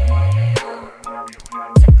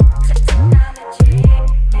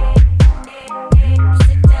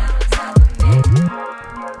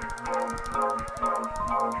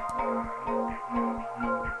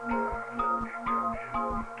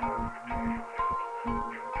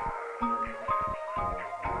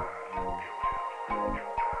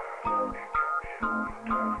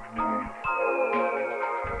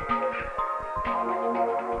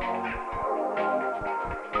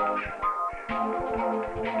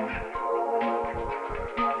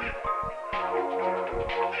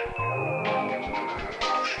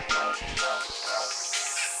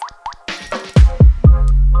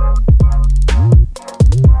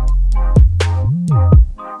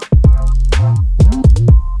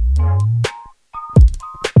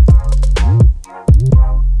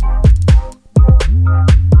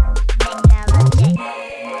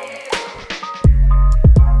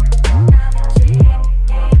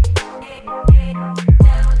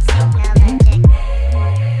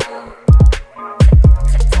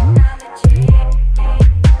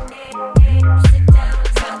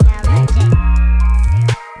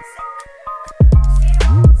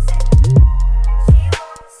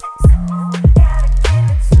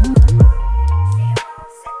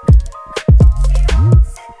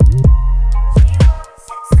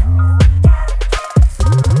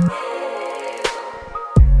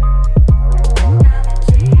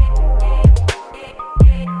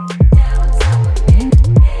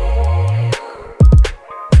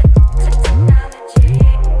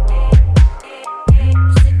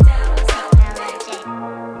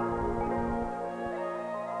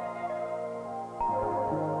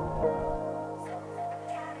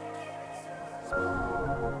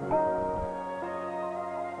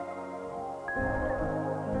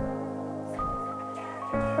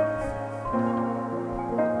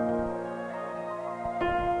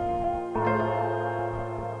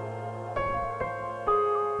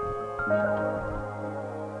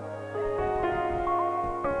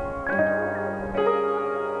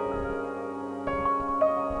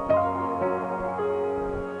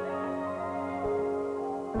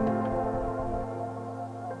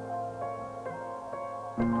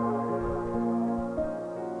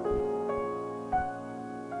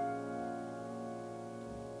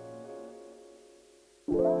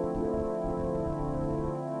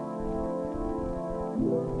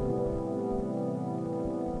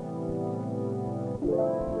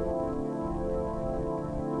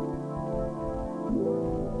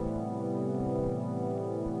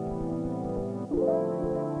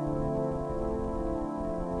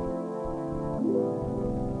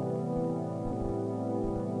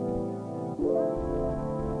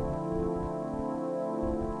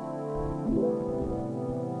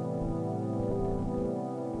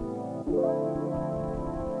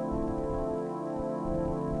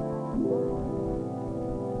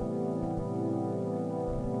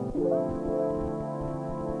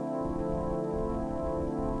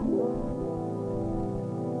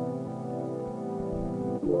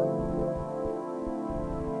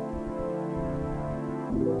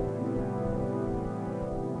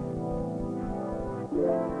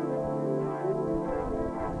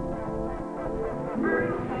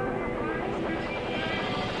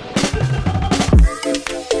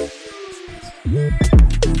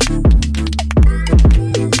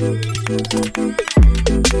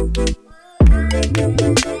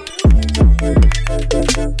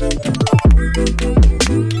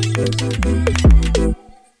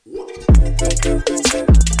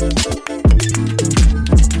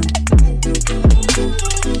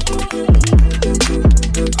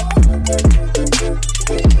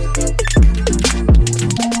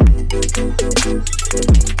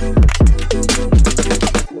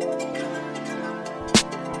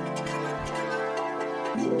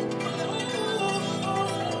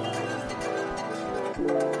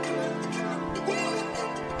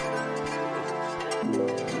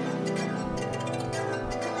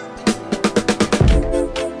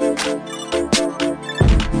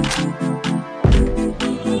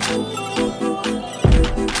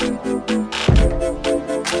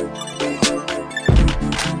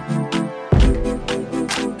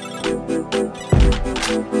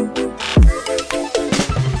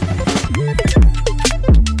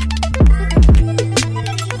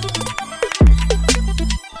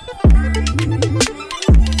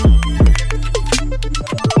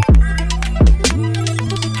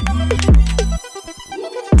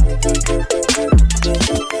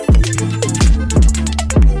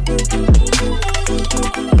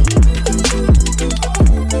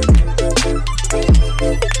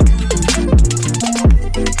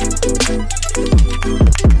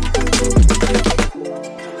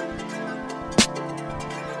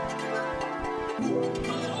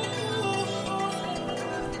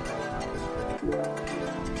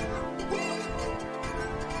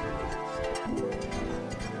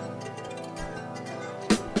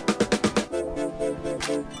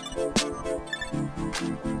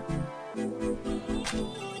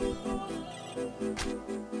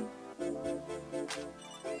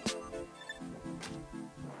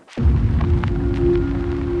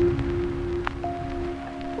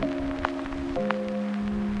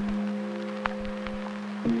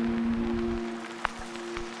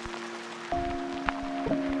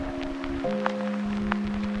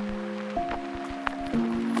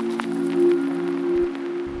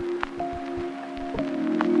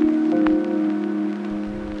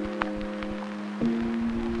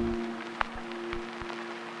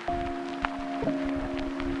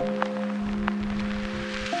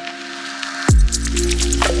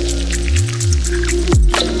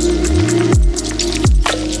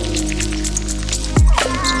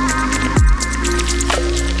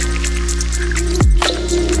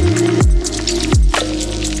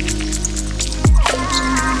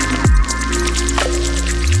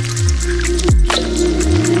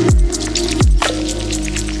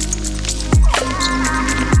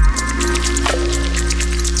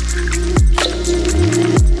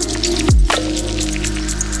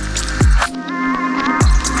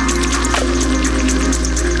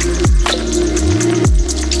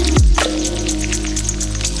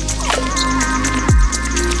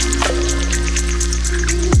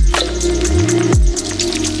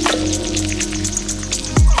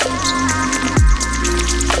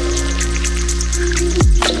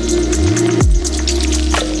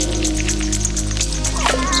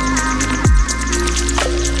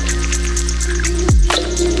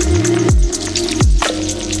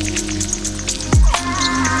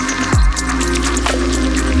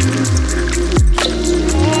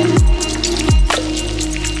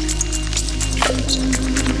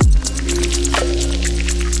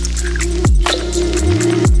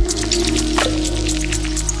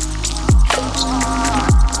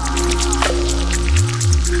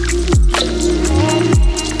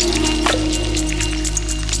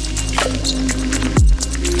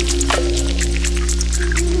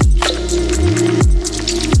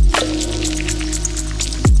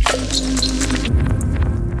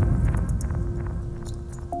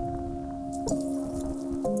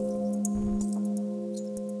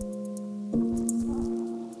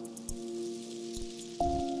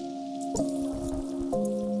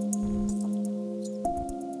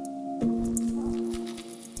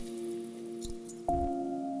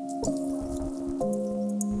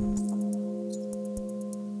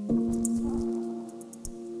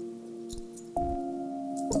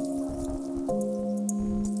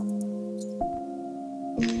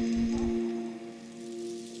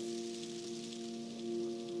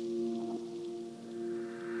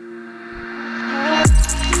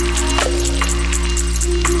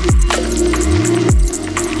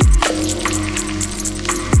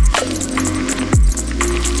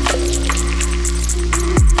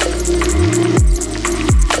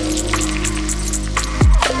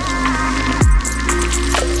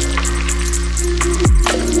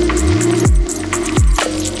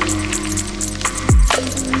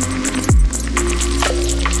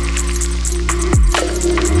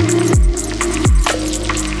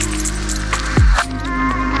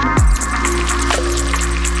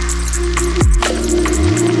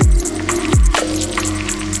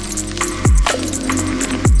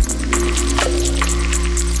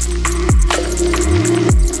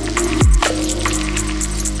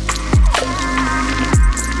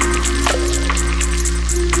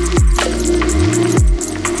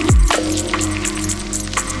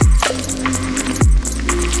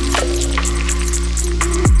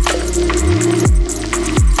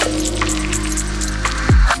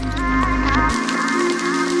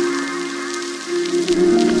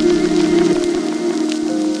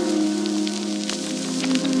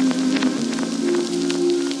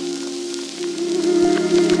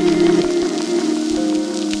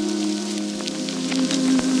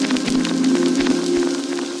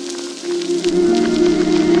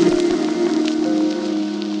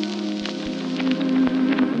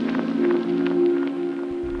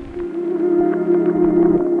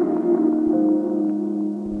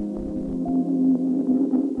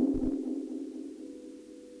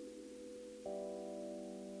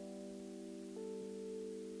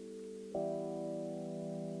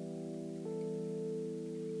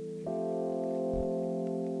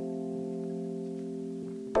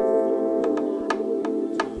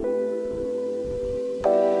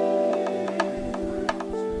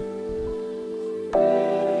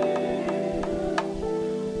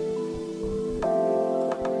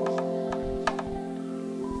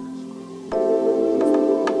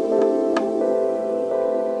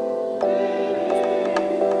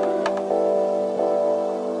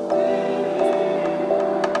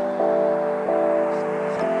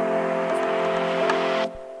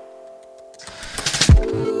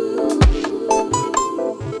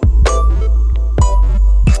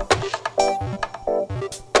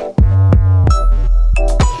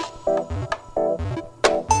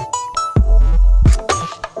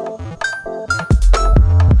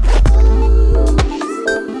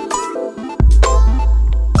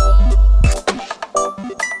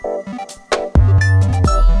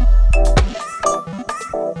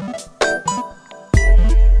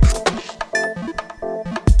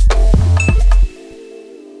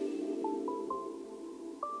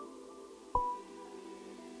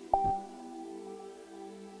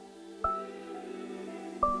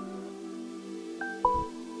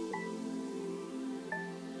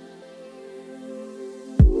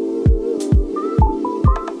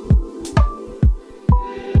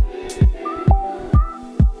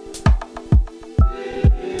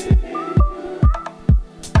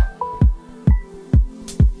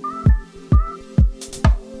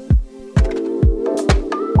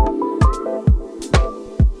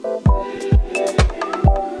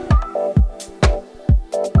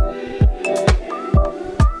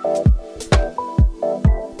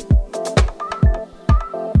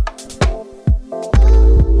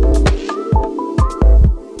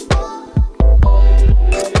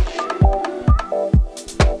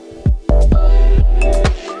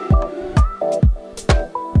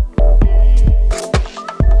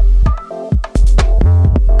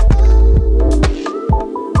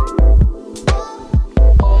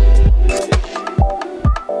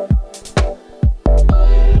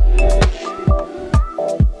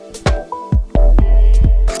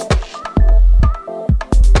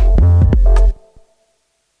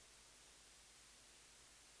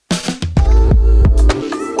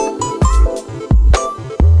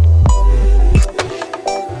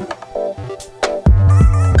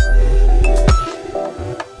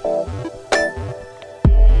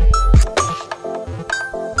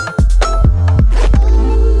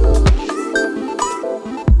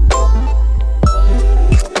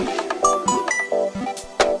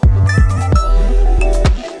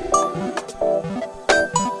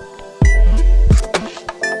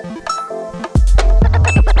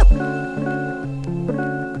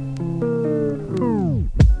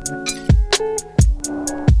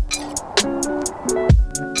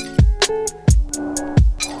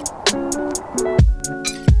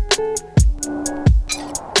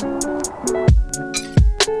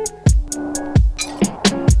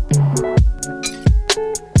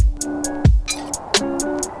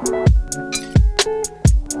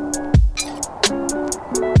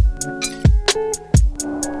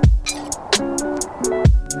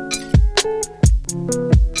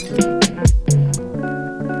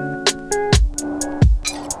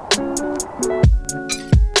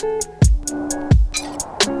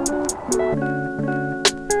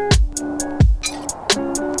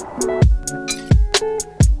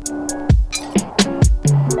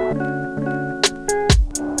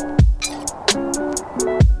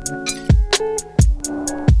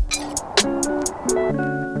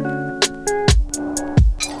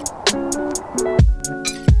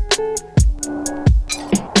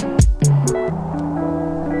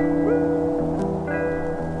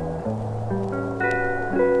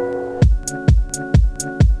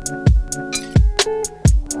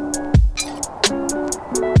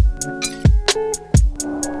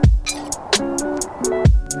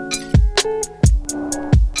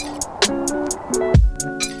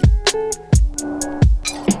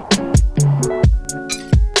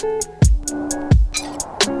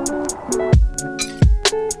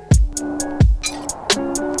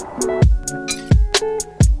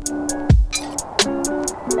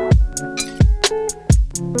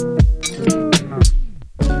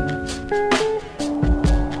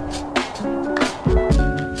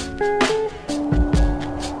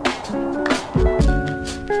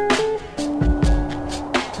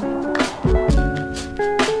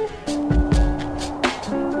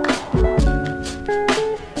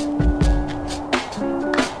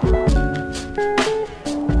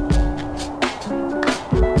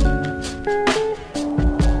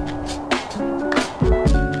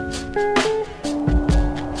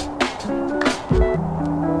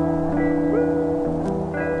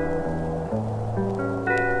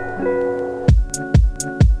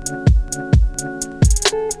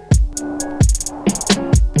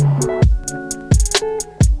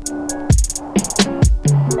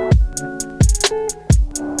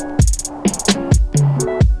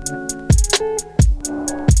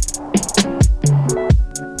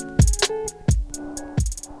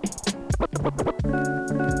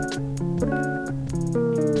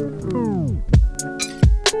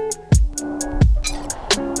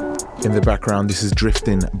 background, this is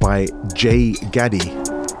Drifting by Jay Gaddy,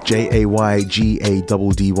 Jaygaddy,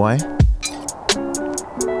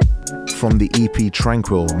 from the EP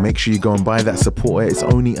Tranquil. Make sure you go and buy that, support it. It's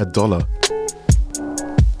only $1.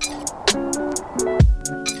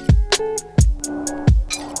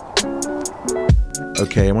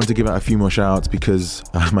 Okay, I want to give out a few more shout outs because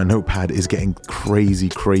my notepad is getting crazy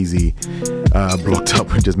blocked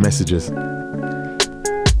up with just messages.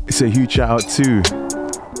 So a huge shout out to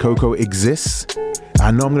Coco Exists. I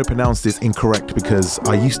know I'm going to pronounce this incorrect because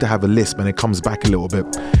I used to have a lisp and it comes back a little bit.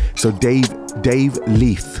 So Dave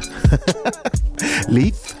Leith.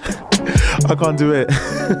 Leith? I can't do it.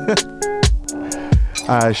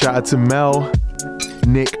 Shout out to Mel,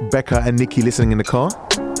 Nick, Becca and Nikki listening in the car.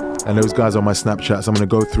 And those guys are on my Snapchat, so I'm going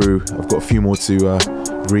to go through. I've got a few more to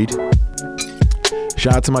read.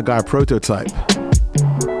 Shout out to my guy Prototype.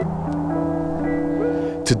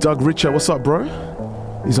 To Doug Richer, what's up, bro?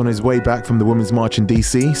 He's on his way back from the Women's March in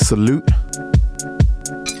DC. Salute.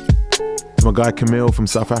 To my guy Camille from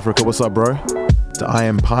South Africa, what's up, bro? To I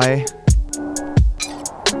Am Pie.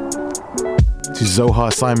 To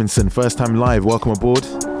Zohar Simonson, first time live, welcome aboard.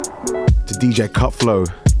 To DJ Cutflow.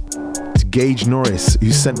 Gage Norris,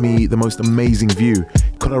 who sent me the most amazing view.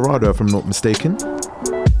 Colorado, if I'm not mistaken.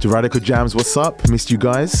 To Radical Jams, what's up? Missed you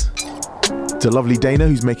guys. To lovely Dana,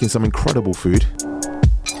 who's making some incredible food.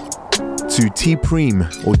 To T Preem,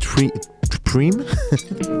 or Preem?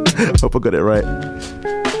 Hope I got it right.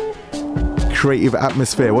 Creative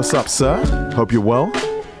Atmosphere, what's up, sir? Hope you're well.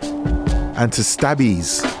 And to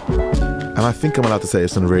Stabbies, and I think I'm allowed to say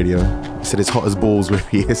this on the radio. He said it's hot as balls where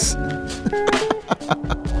he is.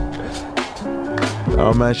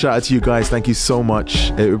 Oh man, shout out to you guys. Thank you so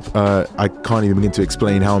much. I can't even begin to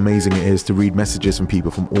explain how amazing it is to read messages from people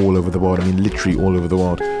from all over the world. I mean, literally all over the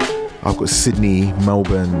world. I've got Sydney,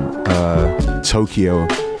 Melbourne, Tokyo,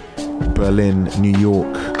 Berlin, New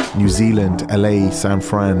York, New Zealand, LA, San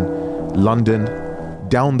Fran, London,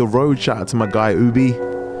 down the road. Shout out to my guy Ubi.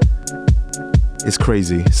 It's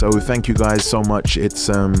crazy. So thank you guys so much. It's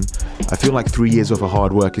I feel like 3 years worth of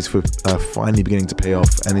hard work is for finally beginning to pay off,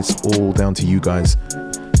 and it's all down to you guys.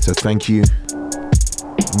 So thank you.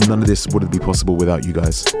 None of this would be possible without you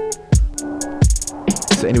guys.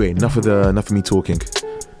 So anyway, enough of me talking.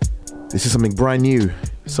 This is something brand new.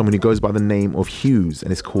 Someone who goes by the name of Hughes,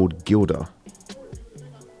 and it's called Gilda.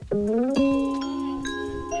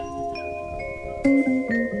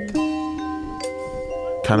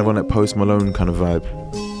 Kind of on that Post Malone kind of vibe.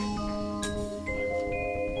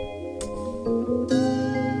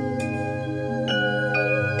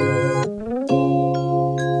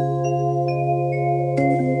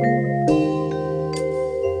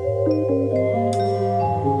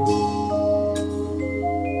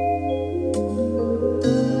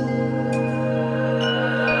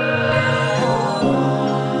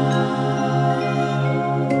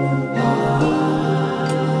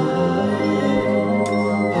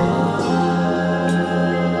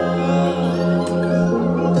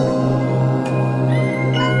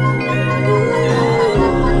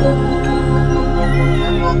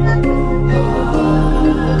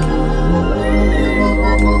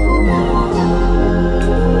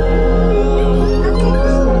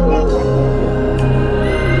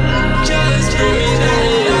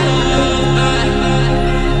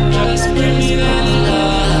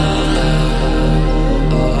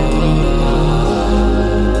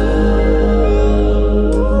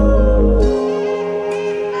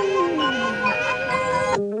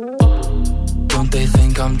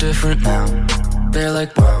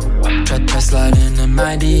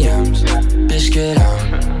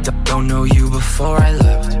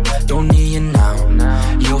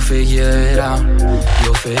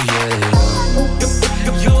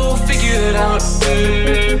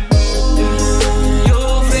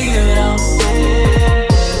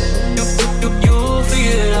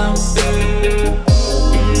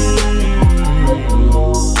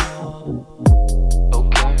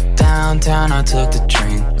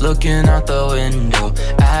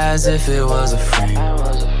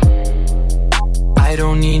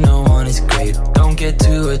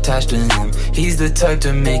 Type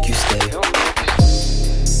to make you stay.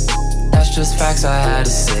 That's just facts I had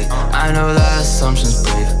to say. I know that assumption's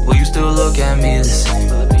brave. Will you still look at me the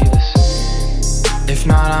same? If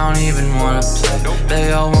not, I don't even wanna play.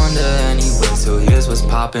 They all wonder anyway, so here's what's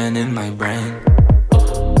popping in my brain.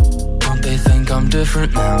 Don't they think I'm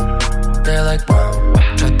different now? They're like, wow.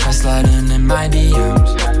 Try sliding in my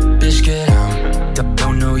DMs. Bitch, get out.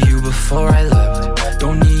 Don't know you before I left.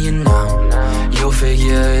 Don't need you now. You'll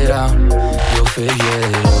figure it out. You'll figure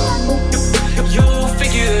it out. You'll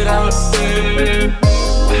figure it out.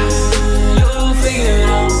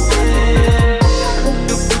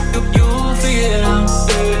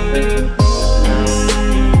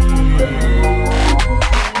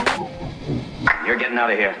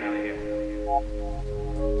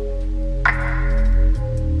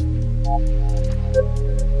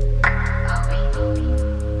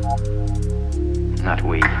 Not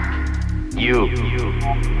we. You.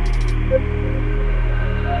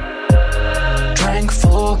 Drank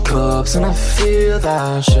 4 cups and I feel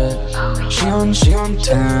that shit. She on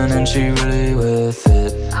 10 and she really with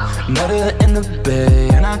it. Met her in the bay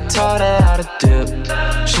and I taught her how to dip.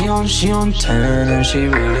 She on 10 and she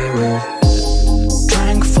really with it.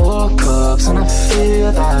 Drank 4 cups and I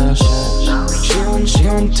feel that shit. She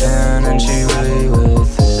on 10 and she really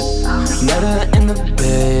with it. Met her in the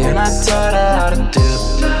bay and I taught her how to dip.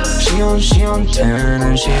 She on 10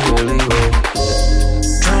 and she really with it.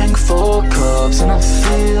 Drank 4 cups and I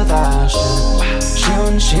feel that shit.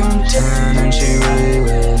 She on 10 and she really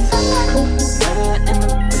with it. Met her in the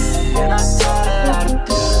bay and I taught her how to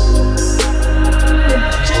dip.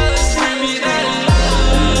 Just bring me that love.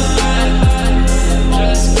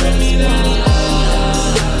 Just bring me that love.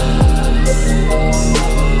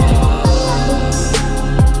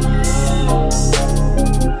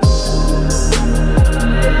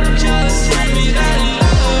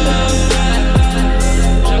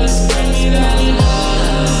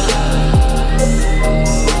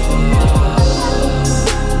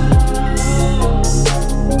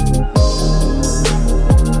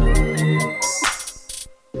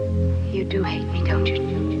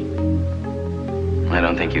 I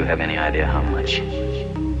don't think you have any idea how much.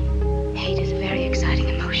 Hate is a very exciting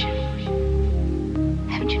emotion.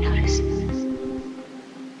 Haven't you noticed?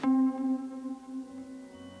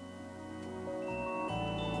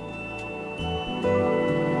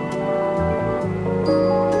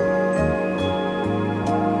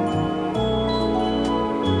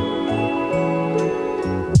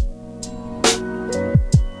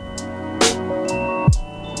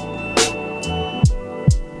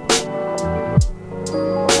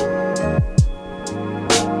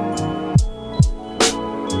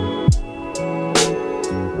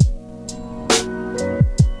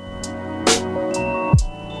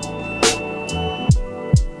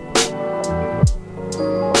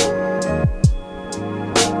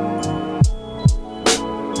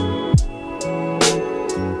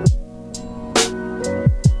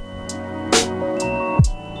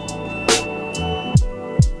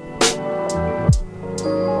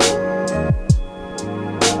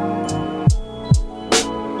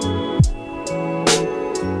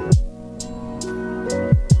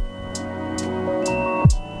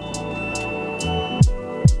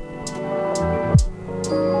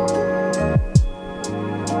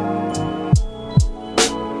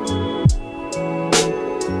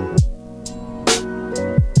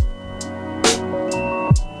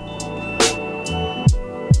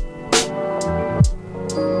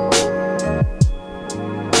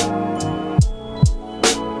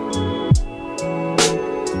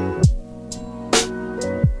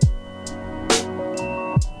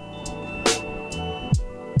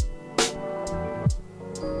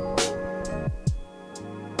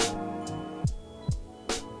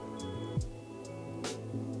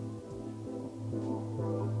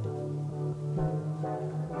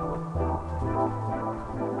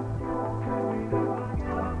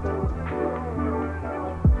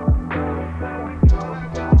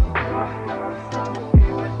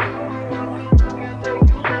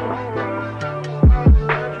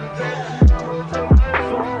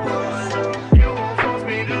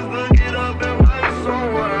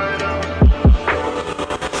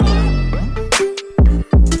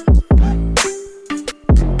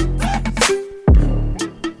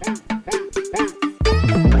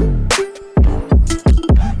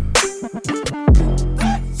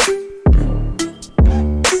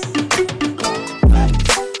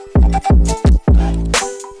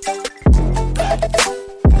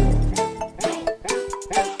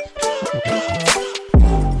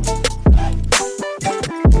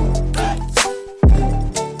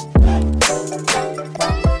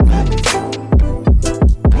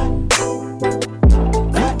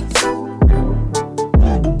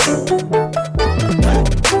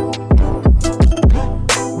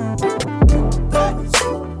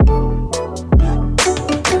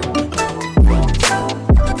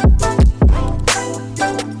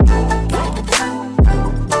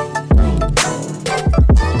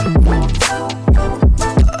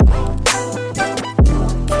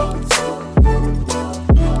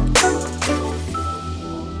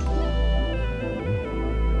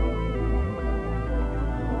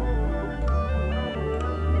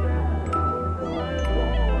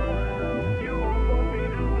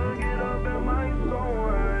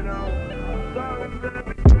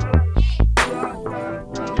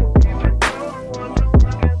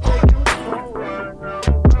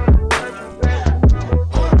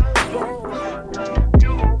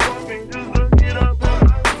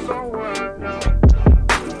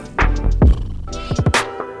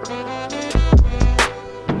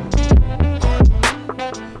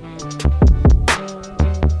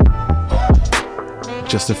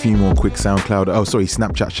 a few more quick SoundCloud,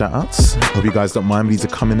 Snapchat shoutouts. Hope you guys don't mind, but these are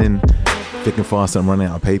coming in thick and fast. I'm running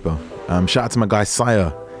out of paper. Shout out to my guy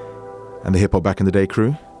Sire and the Hip Hop Back in the Day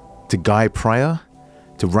crew, to Guy Pryor,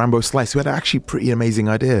 to Rambo Slice, who had actually a pretty amazing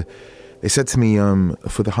idea. They said to me,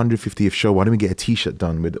 for the 150th show, why don't we get a t-shirt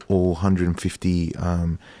done with all 150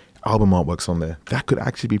 album artworks on there? That could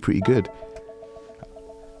actually be pretty good.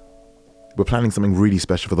 We're planning something really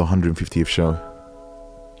special for the 150th show.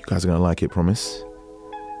 You guys are going to like it, promise.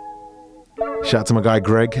 Shout out to my guy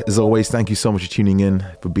Greg. As always, thank you so much for tuning in,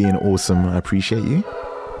 for being awesome. I appreciate you.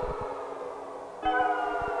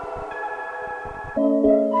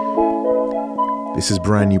 This is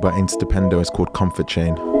brand new by Instapendo. It's called Comfort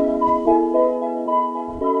Chain.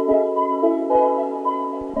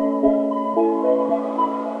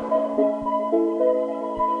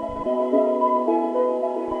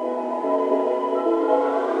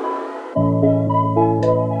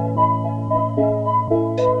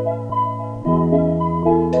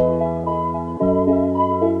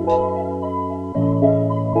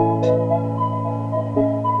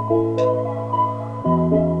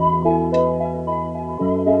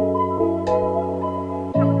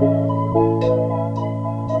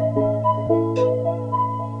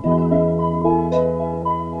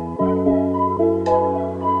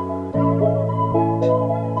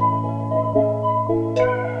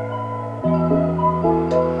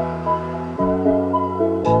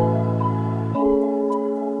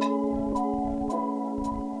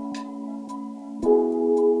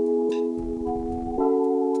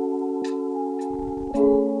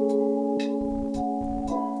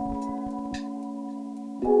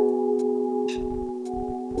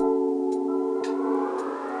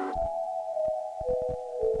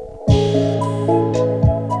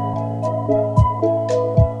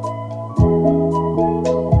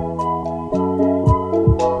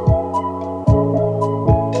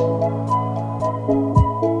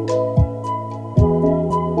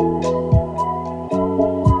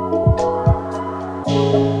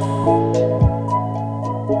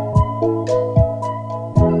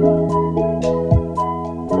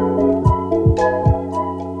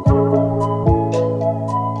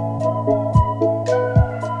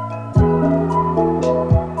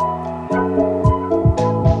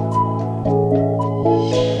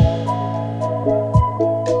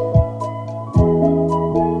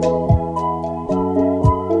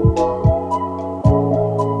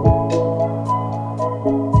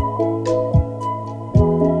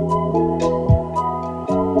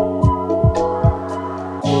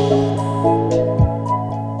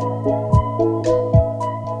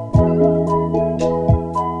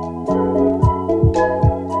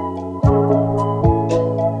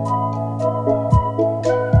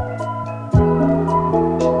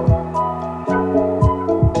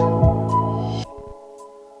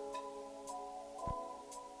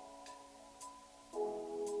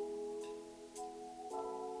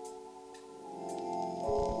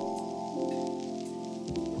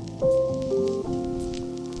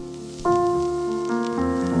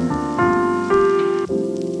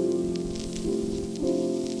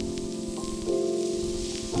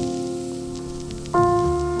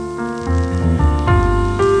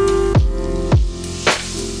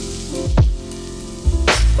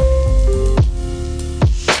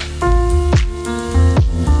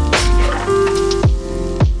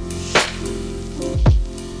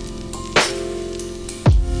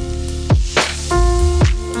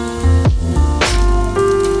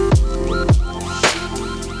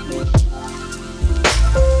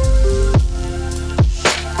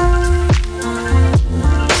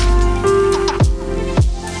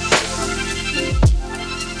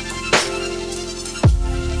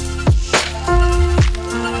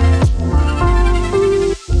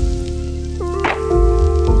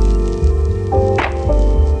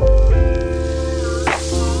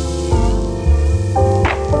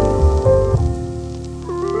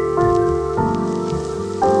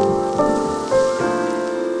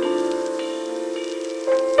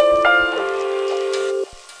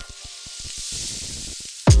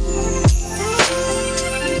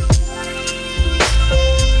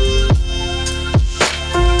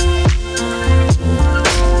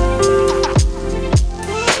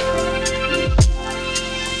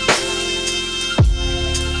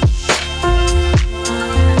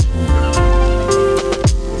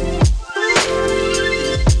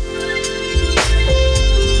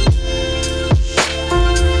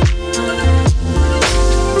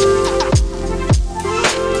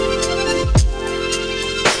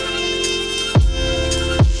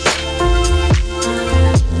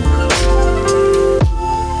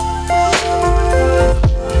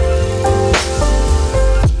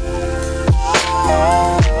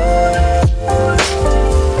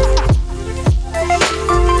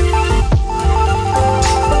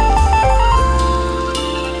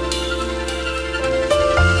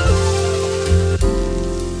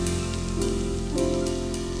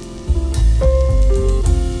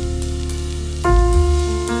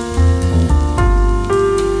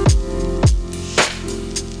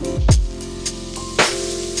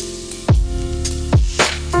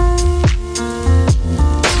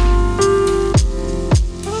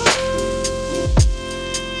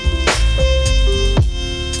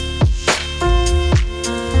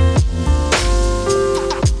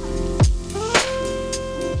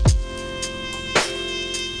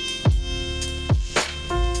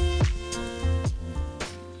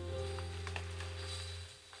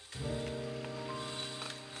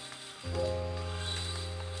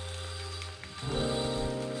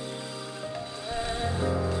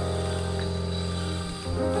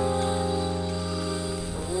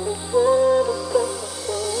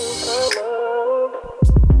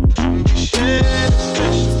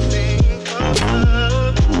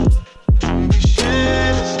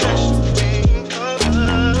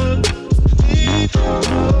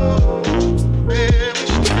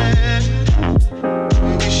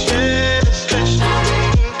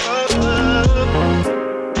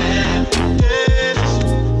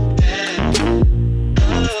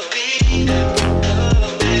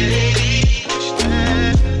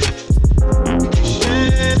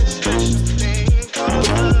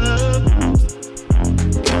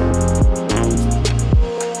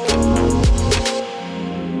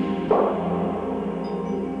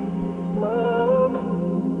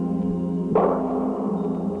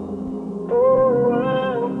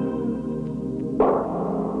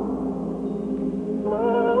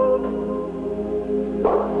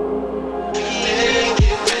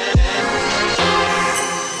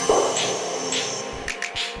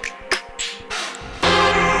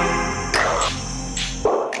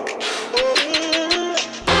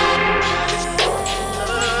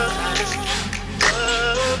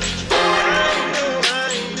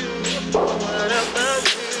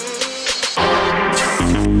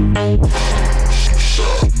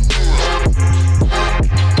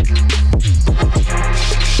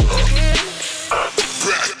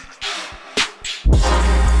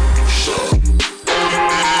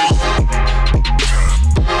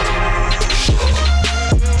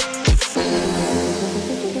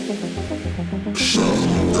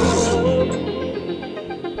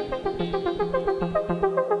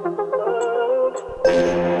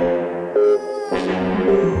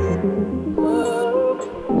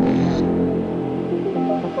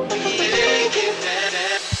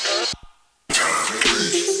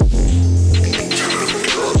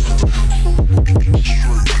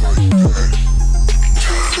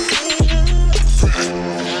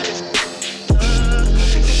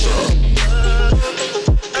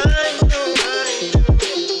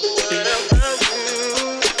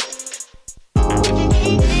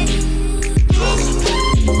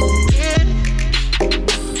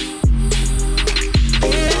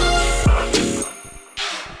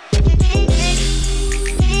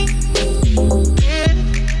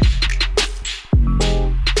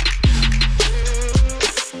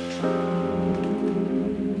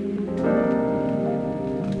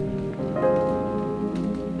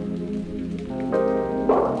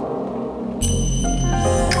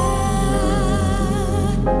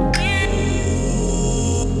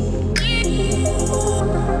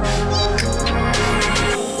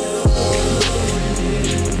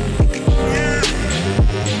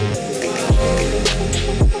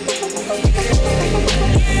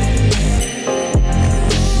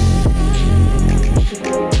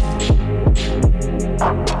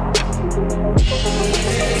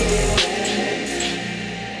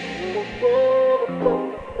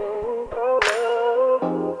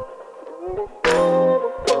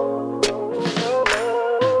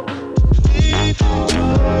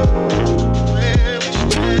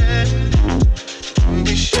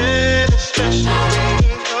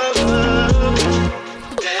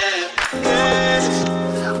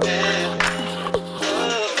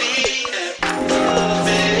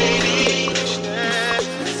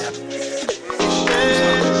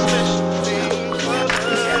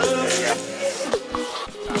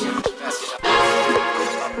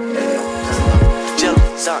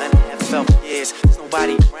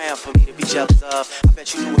 jealous of. I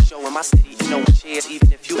bet you do a show in my city and no one cheers.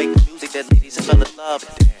 Even if you make the music that ladies are full of love.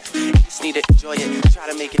 You just need to enjoy it. Try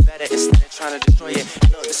to make it better instead of trying to destroy it.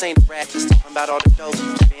 Look, this ain't a rap, just talking about all the dope.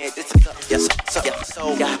 Man, this is up, yes, up, yeah,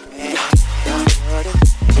 so, yeah, man.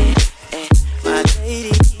 My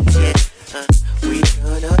lady, yeah, we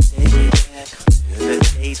gonna take it back to the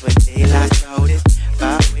days when daylight showed it.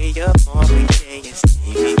 By way up on weekends,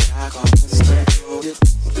 TV clock off the sled.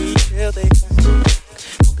 We till they back to back.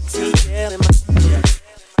 TL in my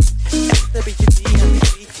SWD and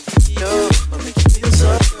the video. I'll make you feel so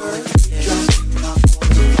good.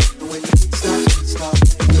 When the beat stops, we stop.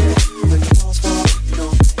 When the walls fall, you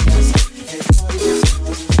don't think that's it. Everybody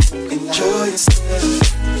just enjoy yourself.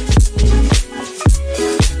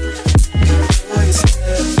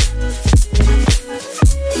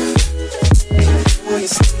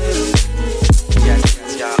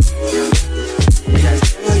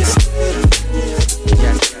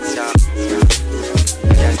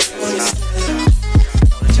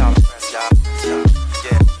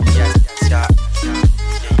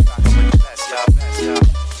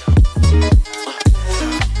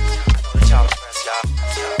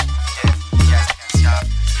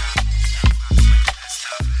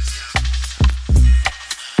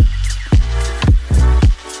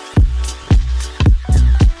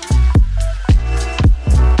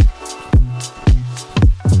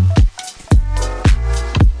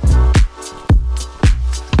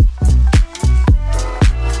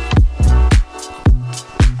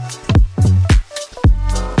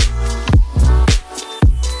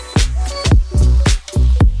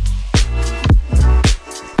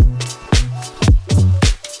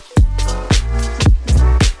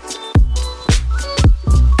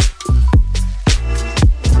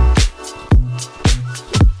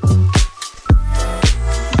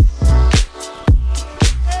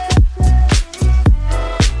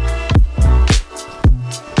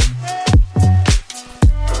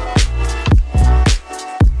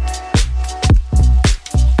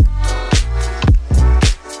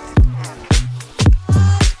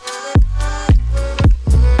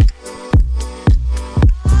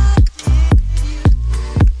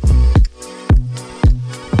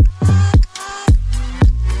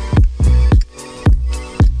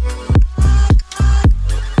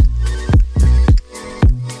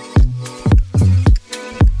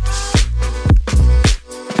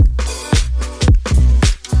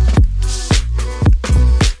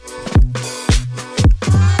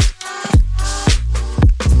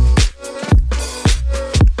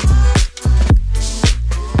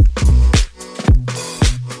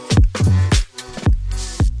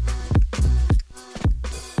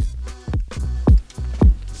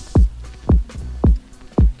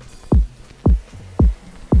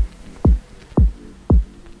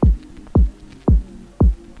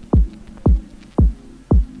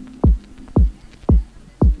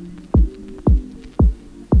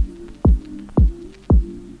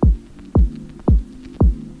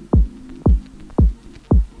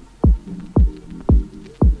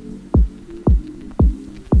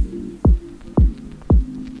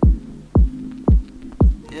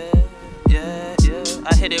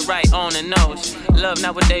 hit it right on the nose. Love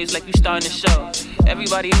nowadays like you starting to show.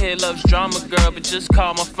 Everybody here loves drama, girl, but just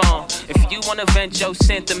call my phone. If you wanna vent your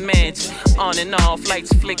sentiments, on and off,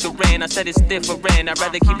 lights flickering. I said it's different. I'd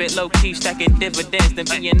rather keep it low-key, stacking dividends than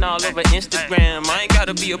being all over Instagram. I ain't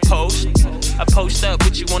gotta be a post. I post up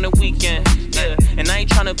with you on the weekend, yeah. And I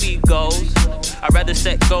ain't tryna be goals. I'd rather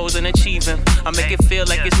set goals and achieve them. I make it feel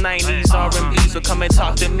like it's 90s R&B, so come and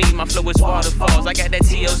talk to me. My flow is waterfalls. I got that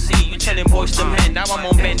TLC. You telling boys to men. Now I'm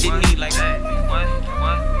on bended knee like what?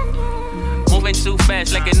 Moving too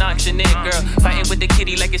fast like an auctioneer, girl. Fighting with the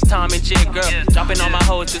kitty like it's Tom and Jerry, girl. Dropping all my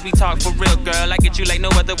hoes cause we talk for real, girl. I get you like no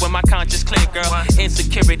other when my conscience clear, girl.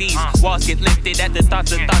 Insecurities, walls get lifted at the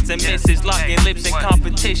thoughts and misses. Locking lips in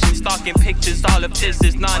competition, stalking pictures. All of this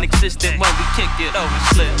is non-existent when we kick it over,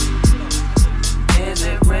 slip. Is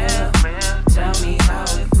it real? Tell me how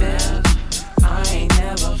it feels. I ain't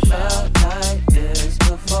never felt like this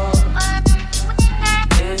before.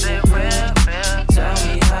 Is it real? Tell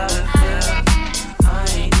me how it feels. I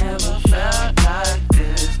ain't never felt like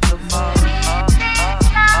this before.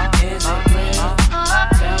 Is it real?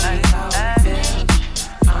 Tell me how it feels.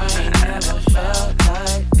 I ain't never felt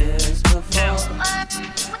like this before.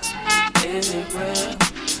 Is it real?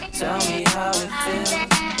 Tell me how it feels.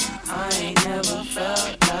 I ain't never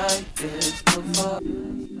felt like this before.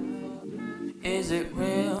 Is it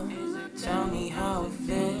real? Tell me how it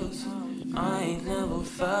feels. I ain't never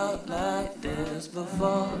felt like this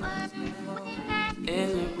before.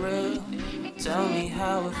 Is it real? Tell me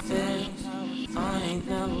how it feels. I ain't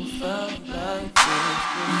never felt like this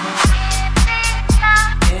before.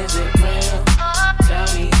 Is it real? Tell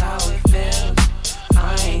me how it feels.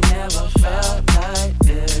 I ain't never felt like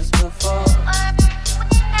this before.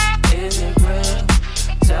 Is it real?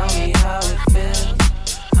 Tell me how it feels.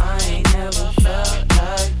 I ain't never felt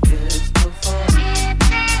like this before.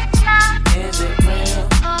 Is it real?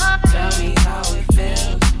 Tell me how it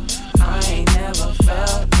feels. I ain't never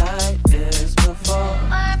felt like this before.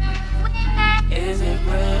 Is it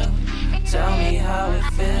real? Tell me how it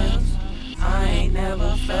feels. I ain't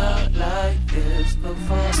never felt like this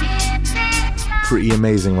before. Pretty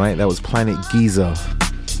amazing, right? That was Planet Giza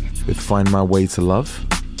with Find My Way to Love.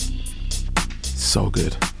 So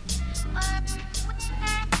good.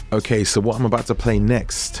 Okay, so what I'm about to play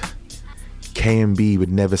next, KMB with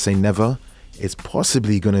Never Say Never, is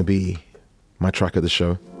possibly going to be my track of the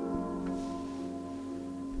show.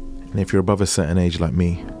 And if you're above a certain age like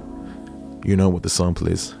me, you know what the sample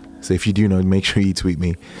is. So if you do know, make sure you tweet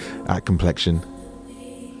me at Complexion.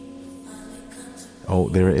 Oh,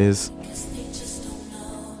 there it is.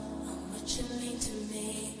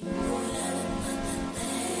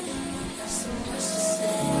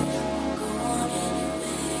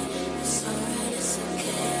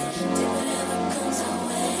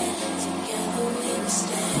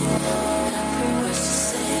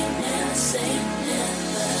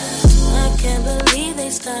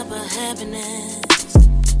 Stop our happiness,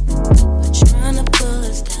 but trying to pull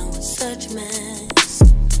us down with such mess.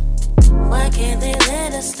 Why can't they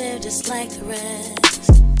let us live just like the rest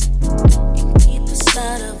and keep us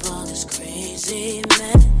out of all this crazy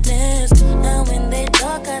madness? Now when they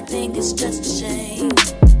talk, I think it's just a shame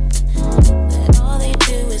that all they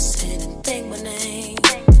do is sit and think my name,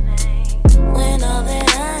 when all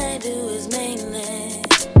that I do is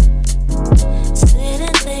meaningless. Sit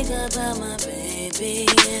and think about my baby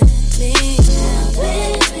and me.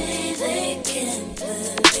 Baby, they can't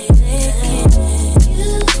believe that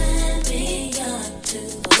you and me are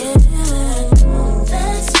together.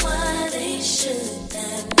 That's why they should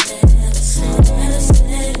have never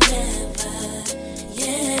said never.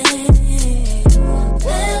 Yeah,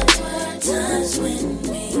 there were times when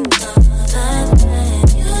we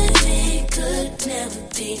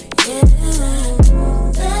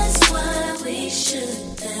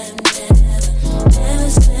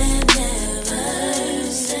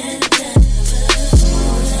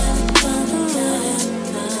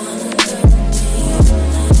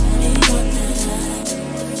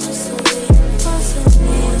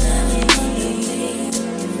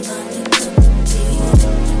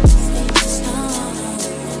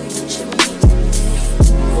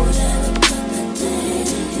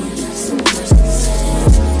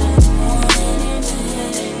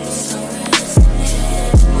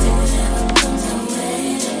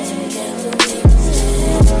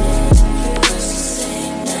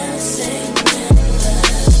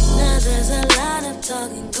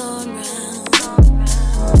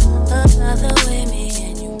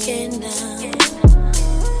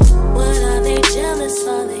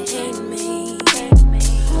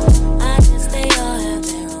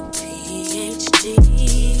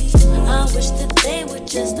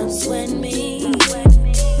sweat me.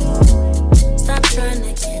 Stop trying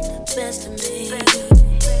to get the best of me.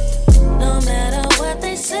 No matter what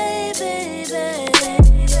they say, baby.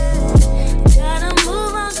 Gotta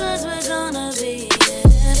move on 'cause we're gonna be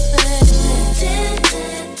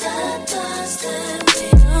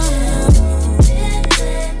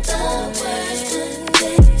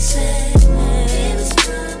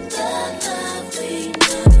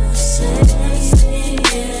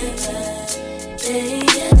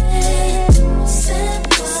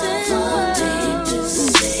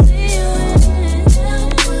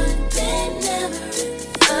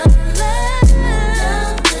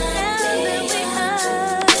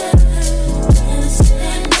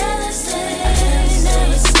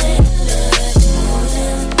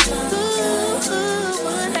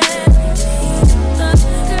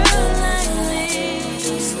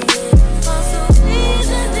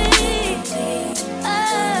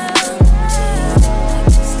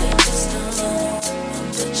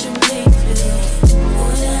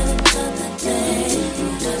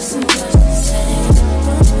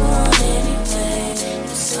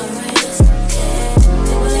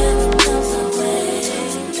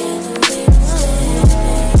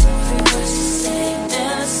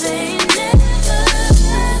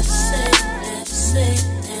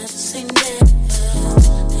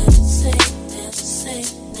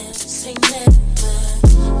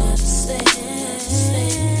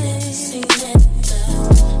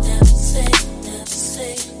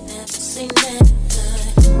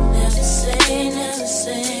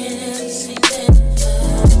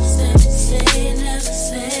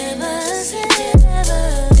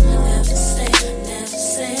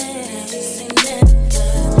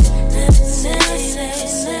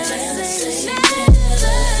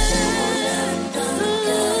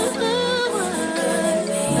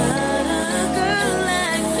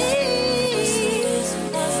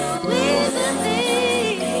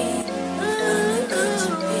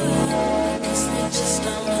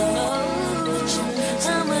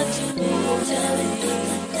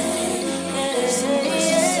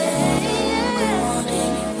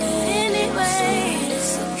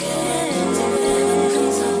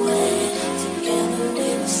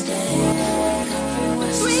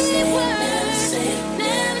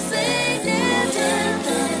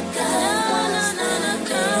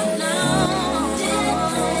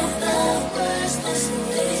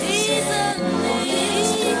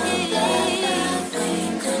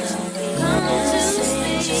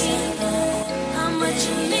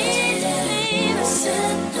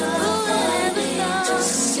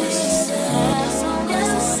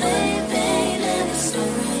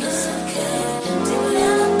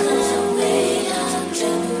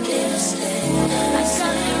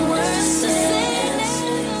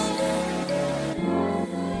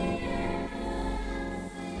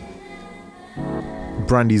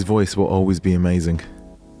Brandy's voice will always be amazing.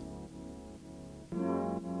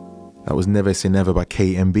 That was Never Say Never by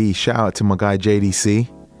KMB. Shout out to my guy JDC,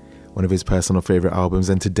 one of his personal favourite albums.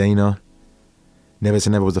 And to Dana, Never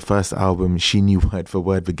Say Never was the first album she knew word for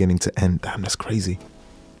word, beginning to end. Damn, that's crazy.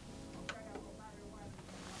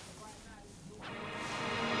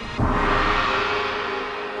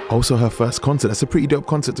 Also her first concert. That's a pretty dope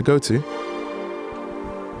concert to go to.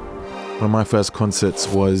 One of my first concerts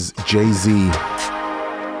was Jay-Z.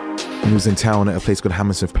 He was in town at a place called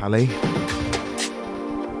Hammersmith Palais.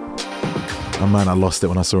 Oh man, I lost it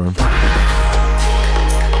when I saw him.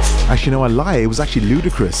 Actually, no, I lie. It was actually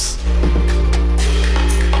Ludacris.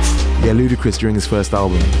 Yeah, Ludacris during his first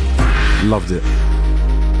album. Loved it.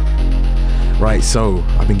 Right, so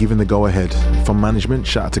I've been given the go-ahead from management.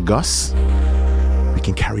 Shout out to Gus. We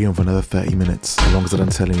can carry on for another 30 minutes, as long as I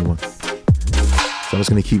don't tell anyone. So I'm just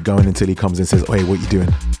going to keep going until he comes in and says, "Hey, what you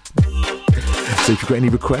doing?" So if you've got any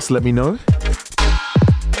requests, let me know.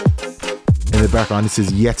 In the background, this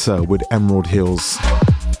is Yetta with Emerald Hills.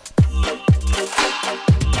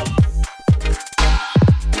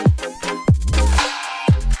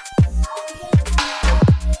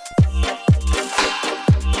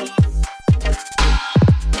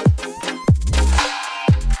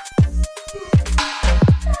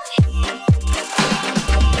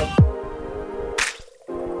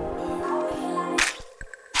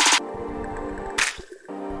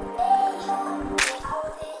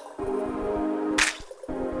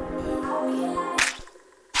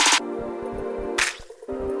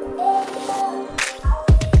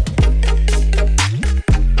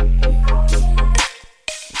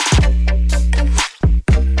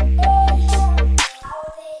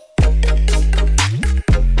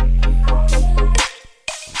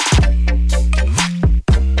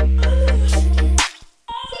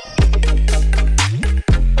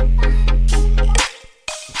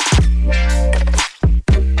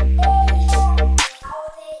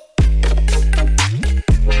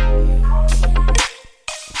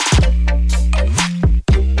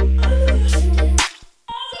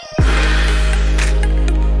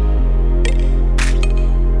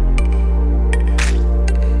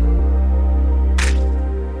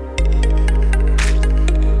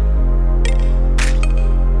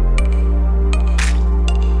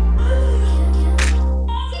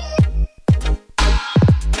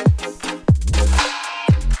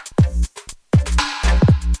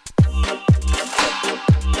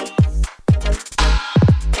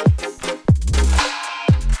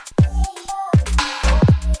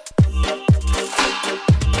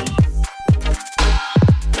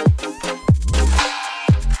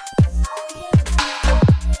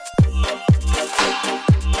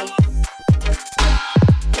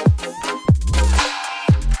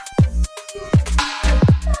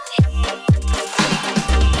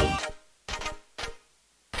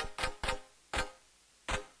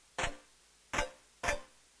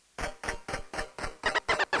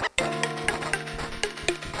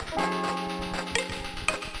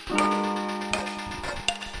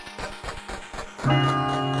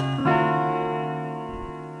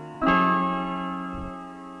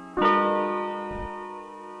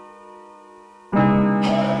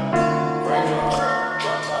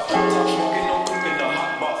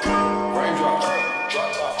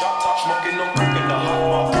 the hot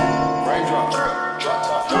box. Raindrop, drop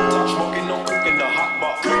top, smoking, no cooking the hot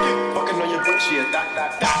box. Fucking on your bitch, yeah,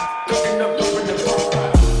 that. Cooking up, dope in the pot.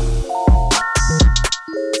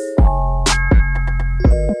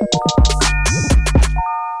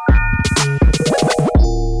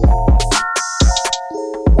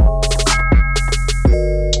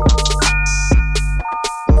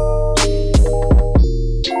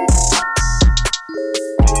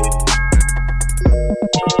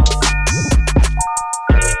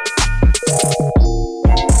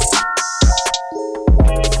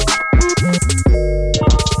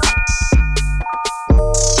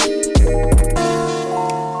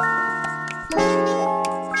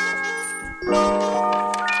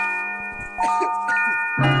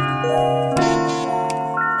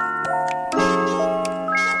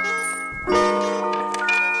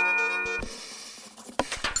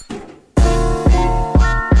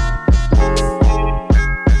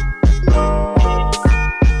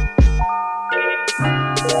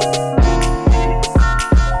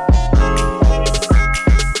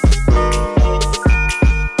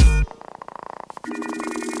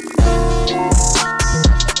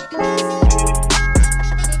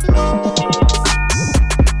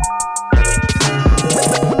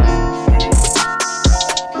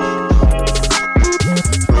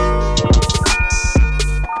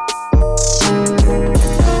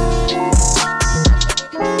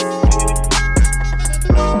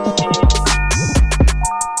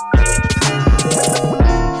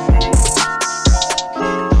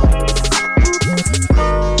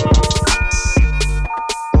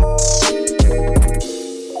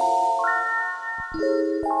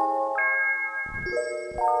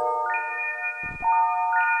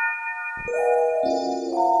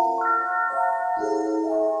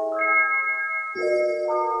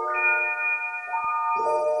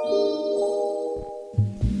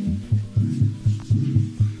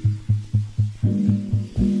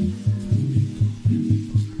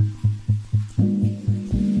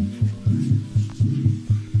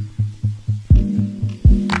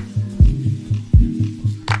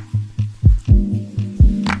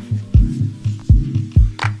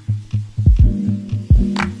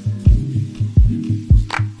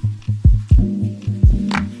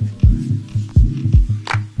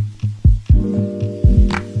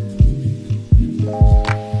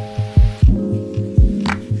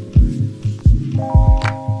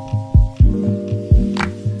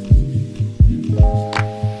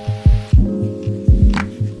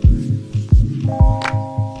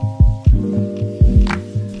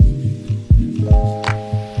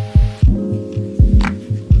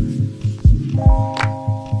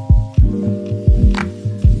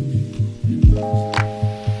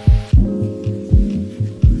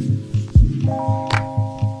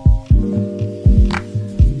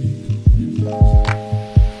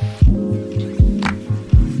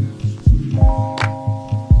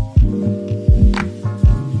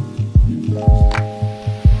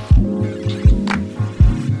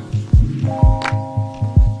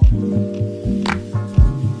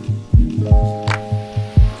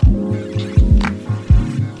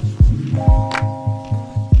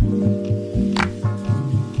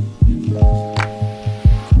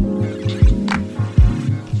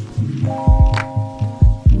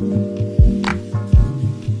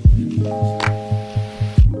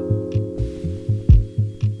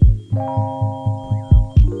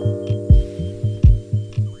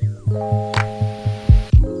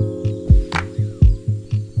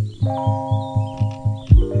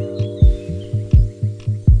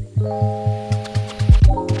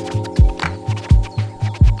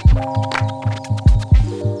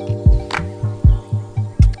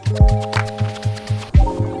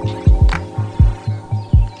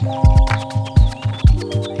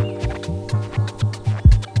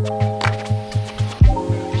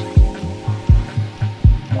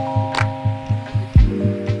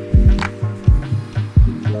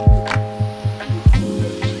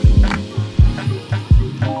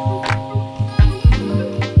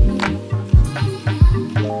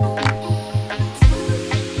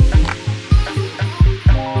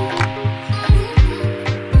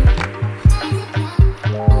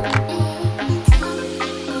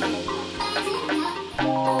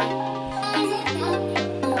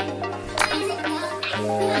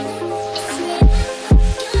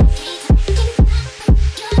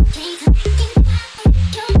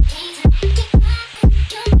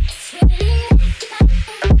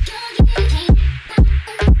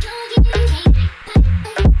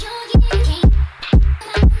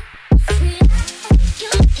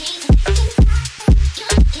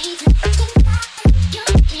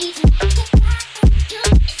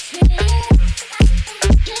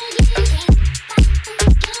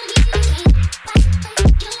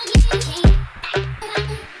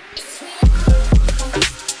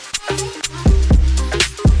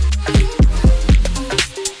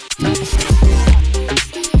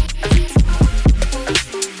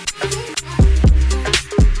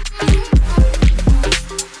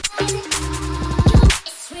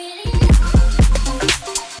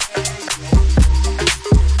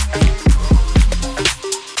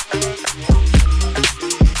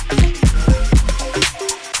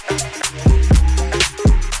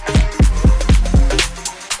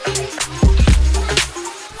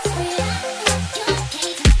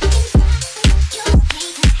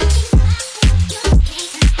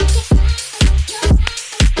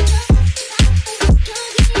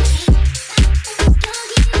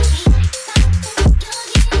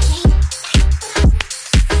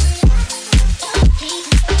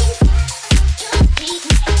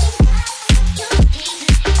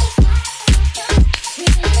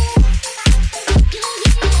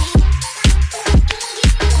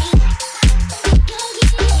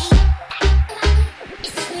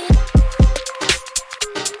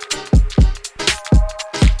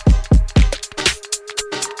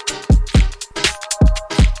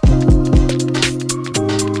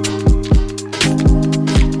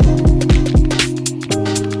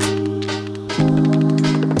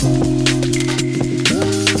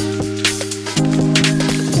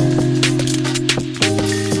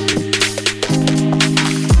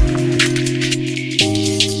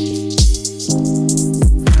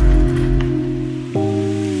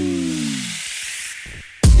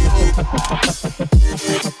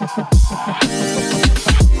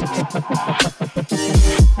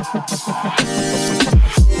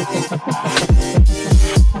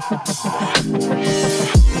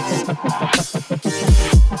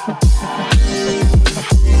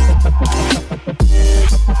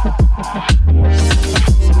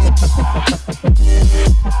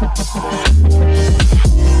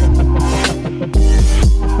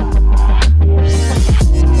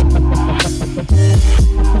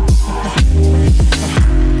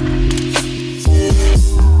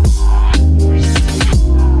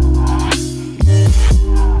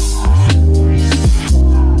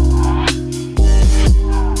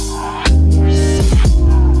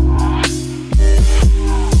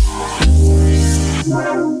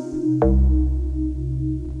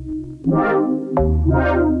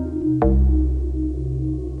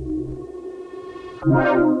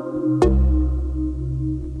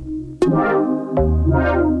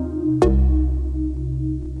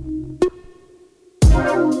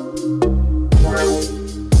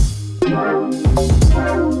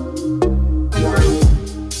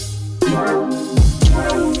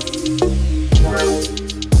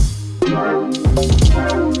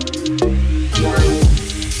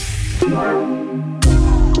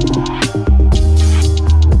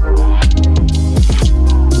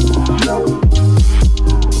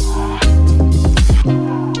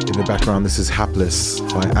 This is Hapless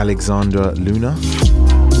by Alexander Luna.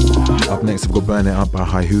 Up next, I've got Burn It Up by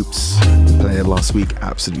High Hoops. Played it last week,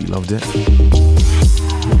 absolutely loved it.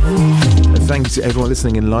 And thank you to everyone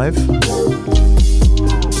listening in live.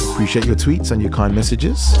 Appreciate your tweets and your kind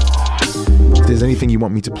messages. If there's anything you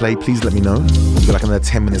want me to play, please let me know. I've got like another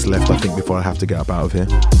 10 minutes left, I think, before I have to get up out of here.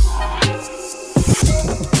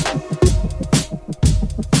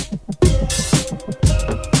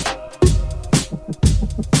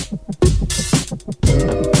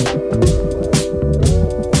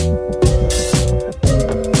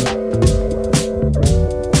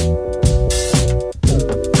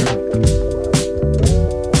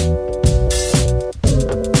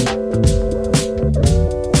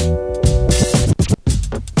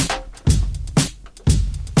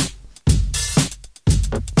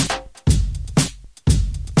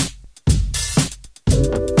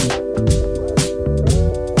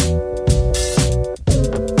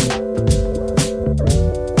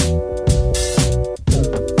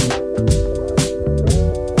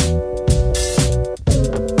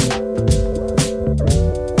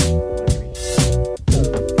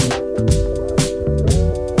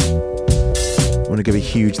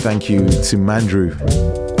 Thank you to Mandrew.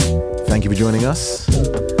 Thank you for joining us.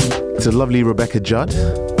 To lovely Rebecca Judd.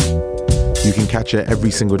 You can catch her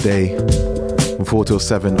every single day from 4 till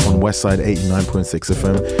 7 on Westside 89.6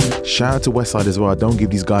 FM. Shout out to Westside as well. I don't give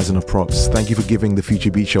these guys enough props. Thank you for giving the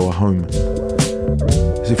Future Beat Show a home.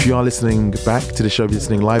 So if you are listening back to the show,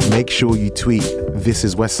 listening live, make sure you tweet "This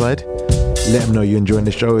is Westside." Let them know you're enjoying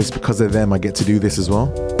the show. It's because of them I get to do this as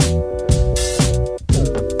well.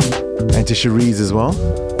 And to Cherise as well.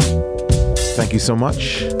 Thank you so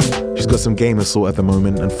much. She's got some game assault at the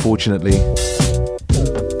moment. Unfortunately,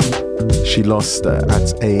 she lost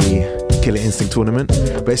at a Killer Instinct tournament.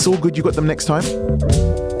 But it's all good, you got them next time.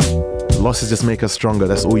 Losses just make us stronger.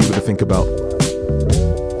 That's all you got to think about.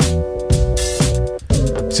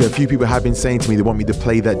 So a few people have been saying to me they want me to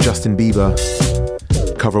play that Justin Bieber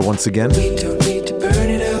cover once again.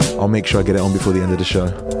 I'll make sure I get it on before the end of the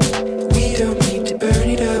show. We don't need to burn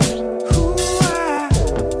it up.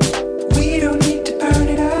 We don't need to burn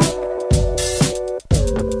it up.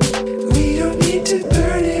 We don't need to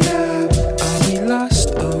burn it up. Are we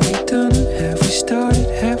lost? Are we done? Have we started?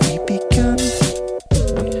 Have we begun?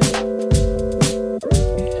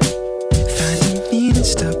 Finding meaning,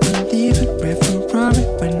 stop believing. Red Ferrari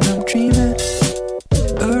when I'm dreaming.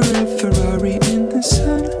 A red Ferrari in the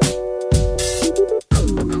sun.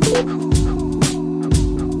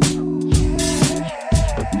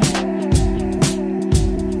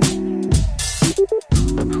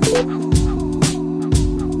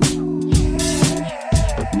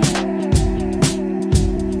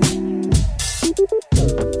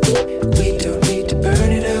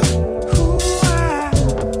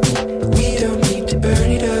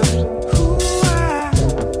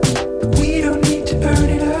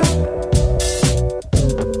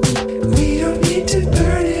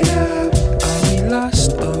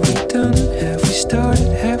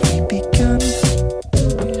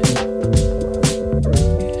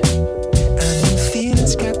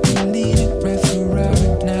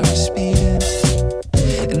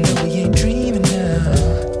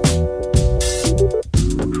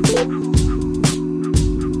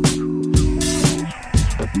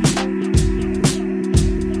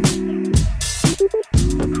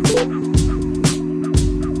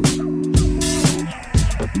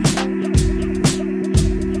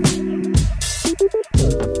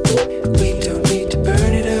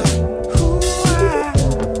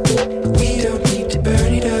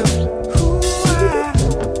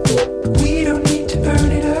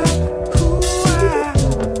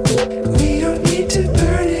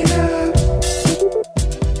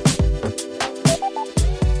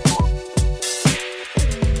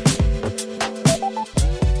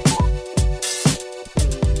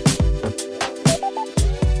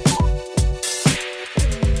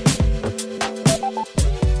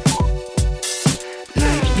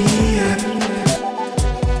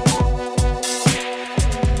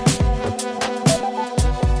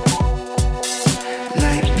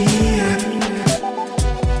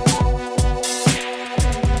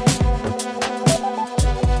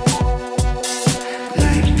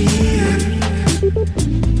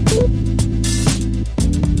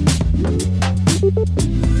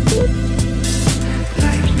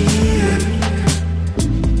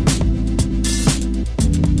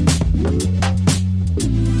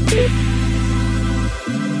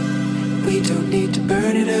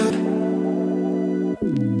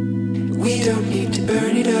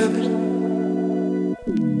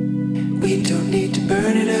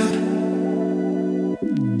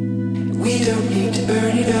 We don't need to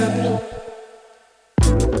burn it up.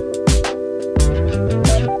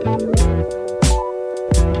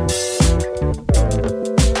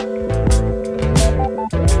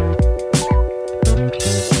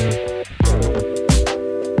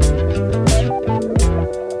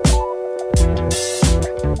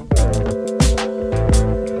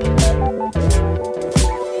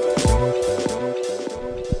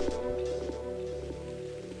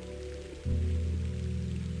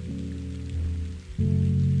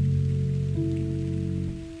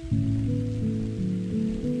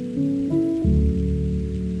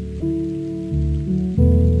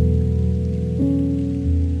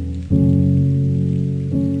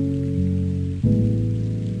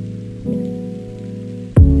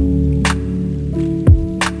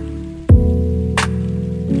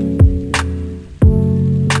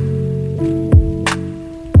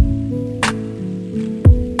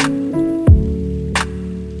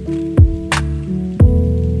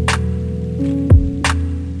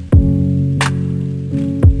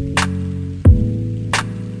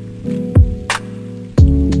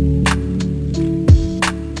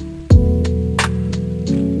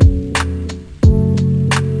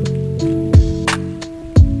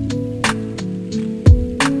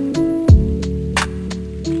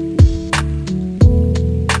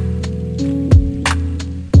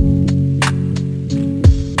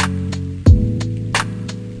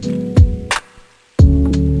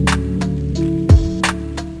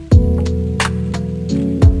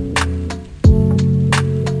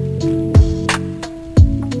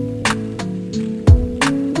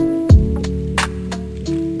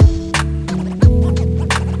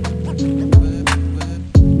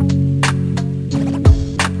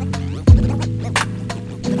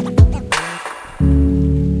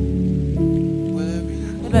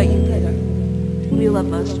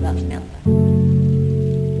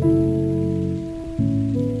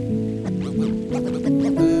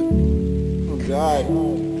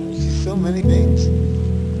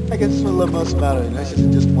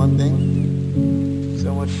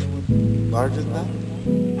 Larger than that?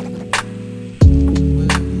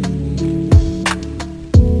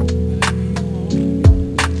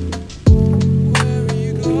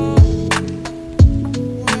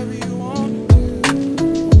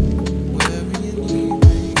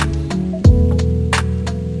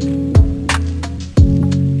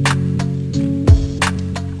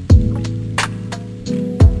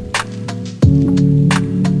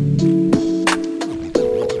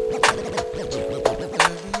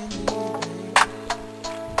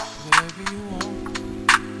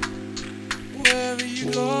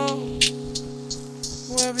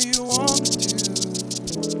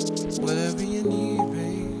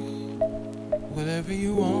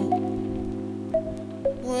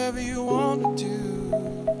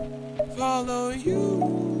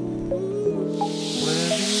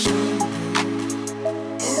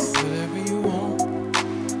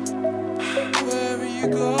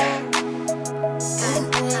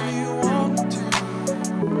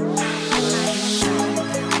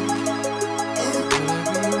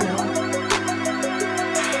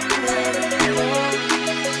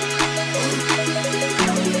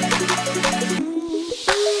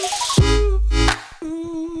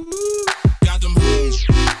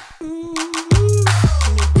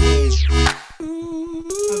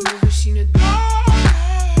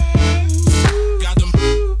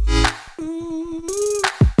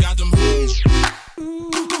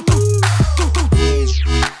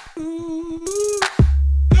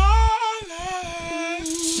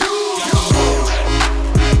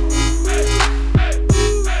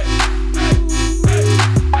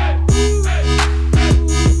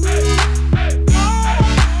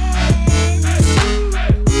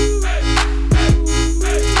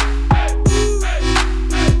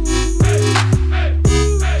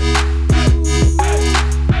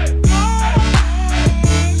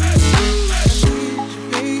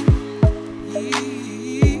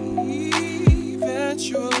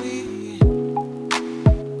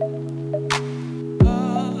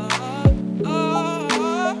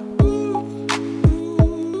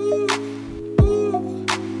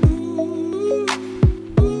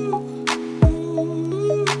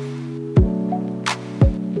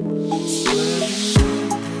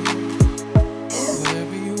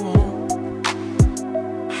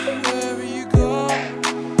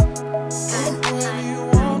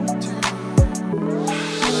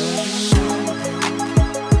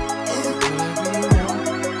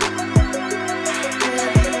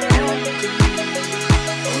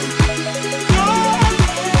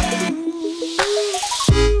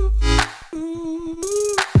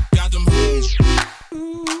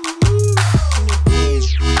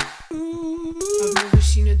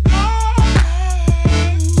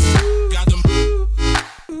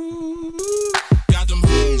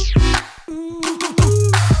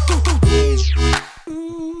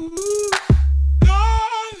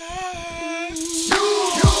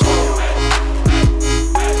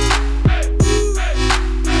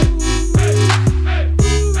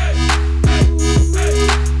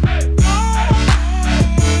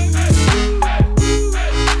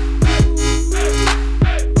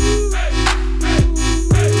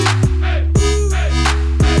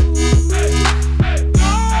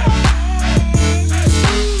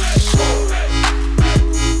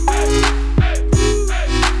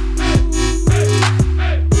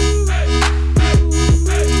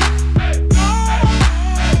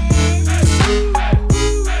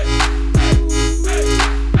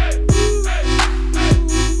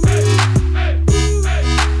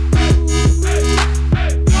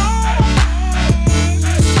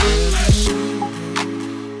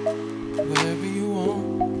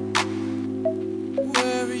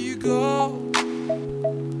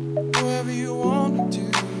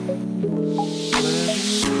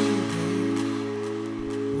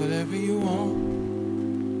 whatever you want,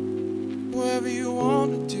 whatever you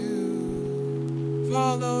want to do,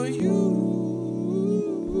 follow you.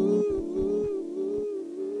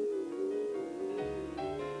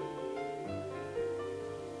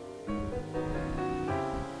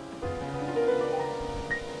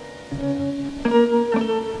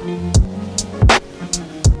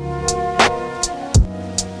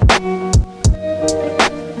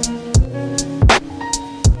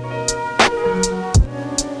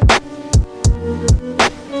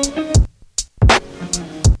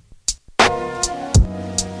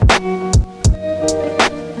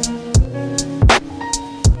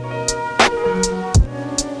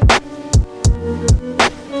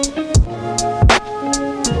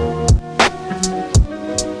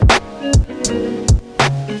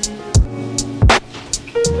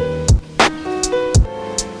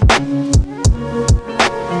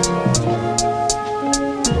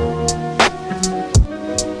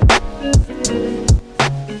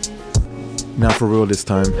 For real this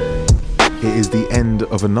time, it is the end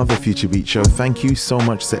of another Future Beat show. Thank you so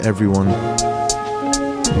much to everyone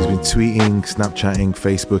who's been tweeting, Snapchatting,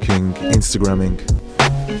 Facebooking, Instagramming.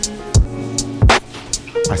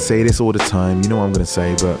 I say this all the time, you know what I'm going to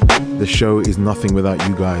say, but the show is nothing without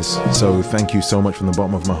you guys. So thank you so much from the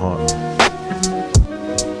bottom of my heart.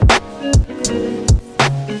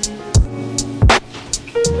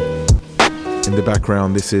 In the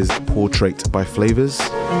background, this is Portrait by Flavors.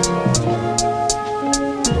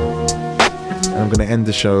 I'm going to end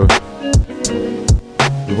the show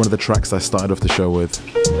with one of the tracks I started off the show with.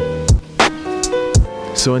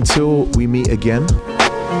 So until we meet again,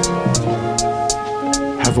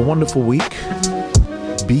 have a wonderful week.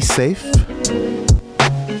 Be safe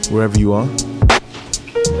wherever you are.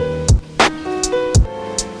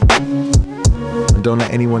 And don't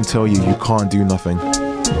let anyone tell you you can't do nothing.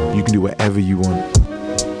 You can do whatever you want.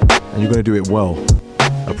 And you're going to do it well.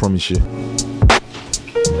 I promise you.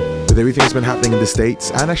 With everything that's been happening in the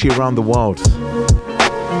States and actually around the world,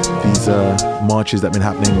 these marches that have been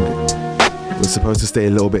happening, we're supposed to stay a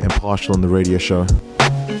little bit impartial on the radio show.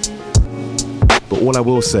 But all I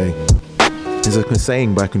will say is a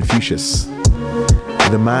saying by Confucius: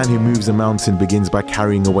 the man who moves a mountain begins by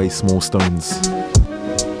carrying away small stones.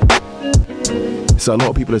 So a lot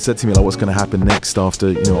of people have said to me, like, what's going to happen next after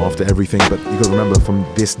everything? But you got to remember, from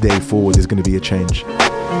this day forward, there's going to be a change.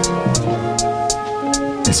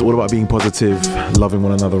 It's all about being positive, loving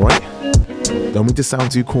one another, right? Don't mean to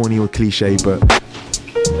sound too corny or cliche, but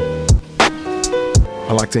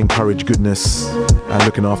I like to encourage goodness and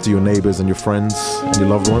looking after your neighbors and your friends and your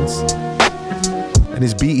loved ones. And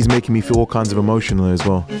this beat is making me feel all kinds of emotional as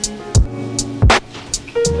well.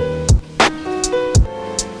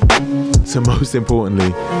 So most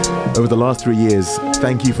importantly, over the last 3 years,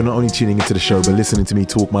 thank you for not only tuning into the show, but listening to me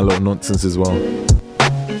talk my little nonsense as well.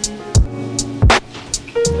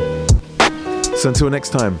 So until next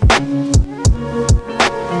time,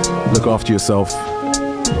 look after yourself.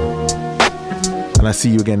 And I see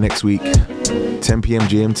you again next week, 10 p.m.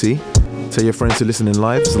 GMT. Tell your friends to listen in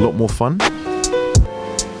live. It's a lot more fun.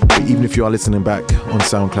 But even if you are listening back on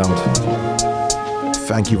SoundCloud,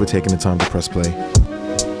 thank you for taking the time to press play.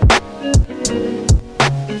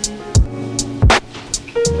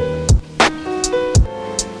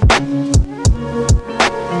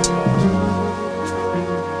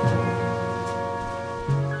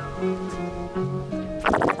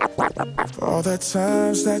 All the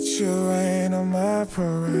times that you rain on my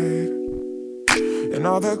parade, and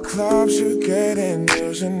all the clubs you get in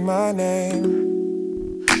using my name.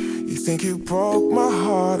 You think you broke my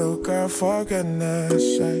heart, oh girl, for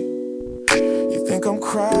goodness sake. You think I'm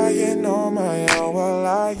crying on my own, well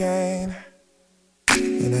I ain't.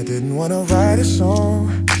 And I didn't wanna write a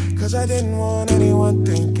song, cause I didn't want anyone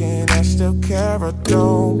thinking I still care or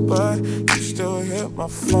don't. But you still hit my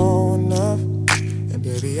phone up, and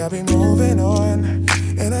baby I'll be moving on.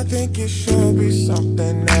 And I think it should be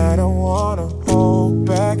something I don't wanna hold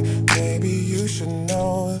back. Maybe you should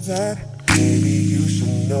know that. Maybe you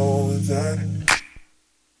should know that.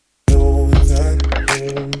 Know that.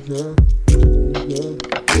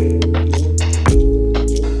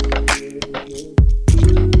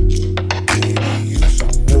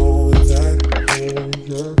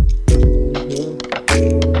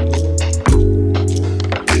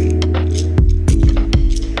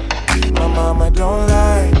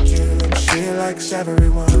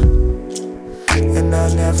 Everyone, and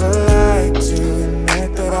I never liked to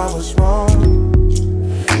admit that I was wrong.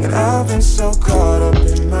 And I've been so caught up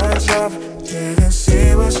in my job, didn't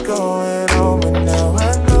see what's going on, but now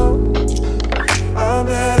I know I'm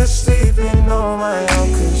better sleeping on my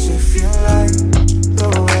own. Cause if you like the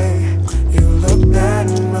way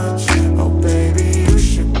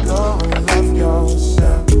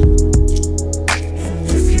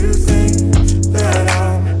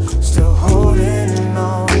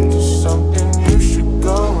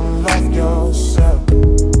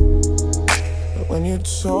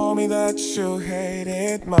me that you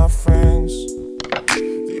hated my friends.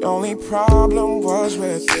 The only problem was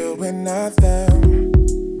with you and not them.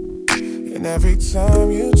 And every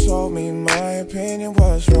time you told me my opinion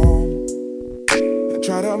was wrong, you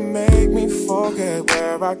tried to make me forget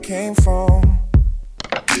where I came from.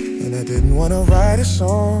 And I didn't wanna write a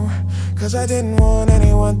song, cause I didn't want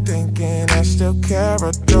anyone thinking I still care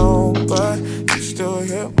or don't. But you still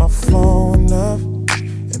hit my phone up,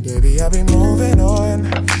 and baby I be moving on.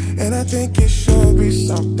 And I think it should be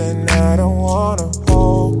something I don't wanna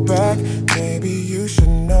hold back. Maybe you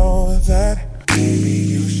should know that. Maybe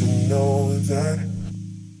you should know that.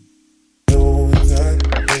 Know that.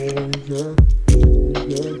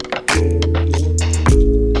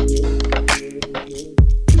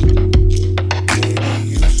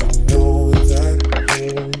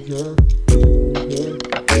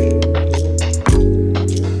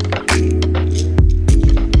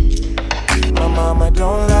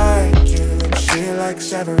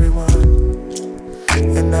 Everyone,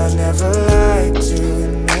 and I never lied to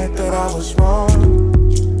admit that I was wrong.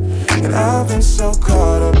 And I've been so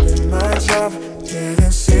caught up in my job,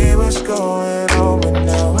 didn't see what's going on, but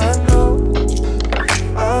now I know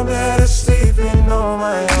I'm better sleeping on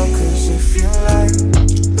my own. Cause if you like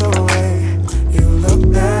the way you look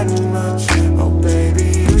that much, oh baby,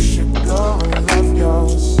 you should go and love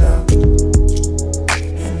yourself.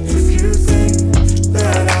 And if you think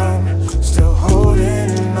that I'm still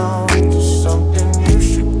holding on to something, you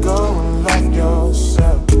should go and love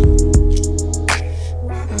yourself.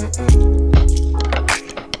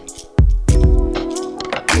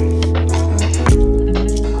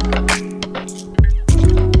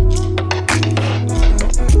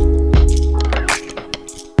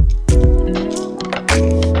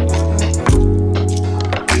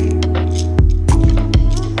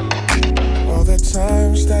 All the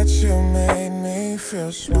times that you made me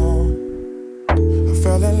feel small, I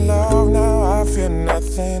fell in love, now I feel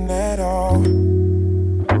nothing at all.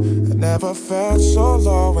 I never felt so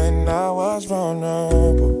low when I was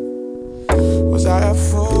vulnerable. Was I a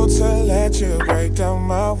fool to let you break down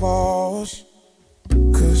my walls?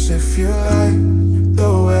 Cause if you like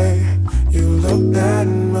the way you look that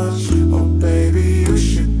much, oh baby, you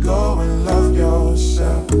should go and love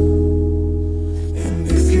yourself. And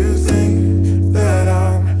if you think that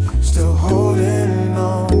I'm still holding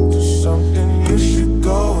on to something, you should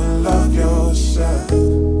go and love yourself.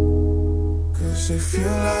 Cause if you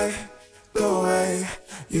like the way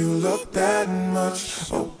you look that much,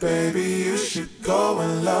 oh baby, you should go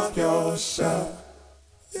and love yourself.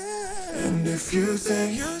 And if you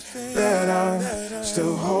think that I'm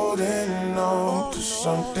still holding on to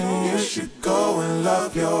something, you should go and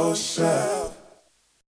love yourself.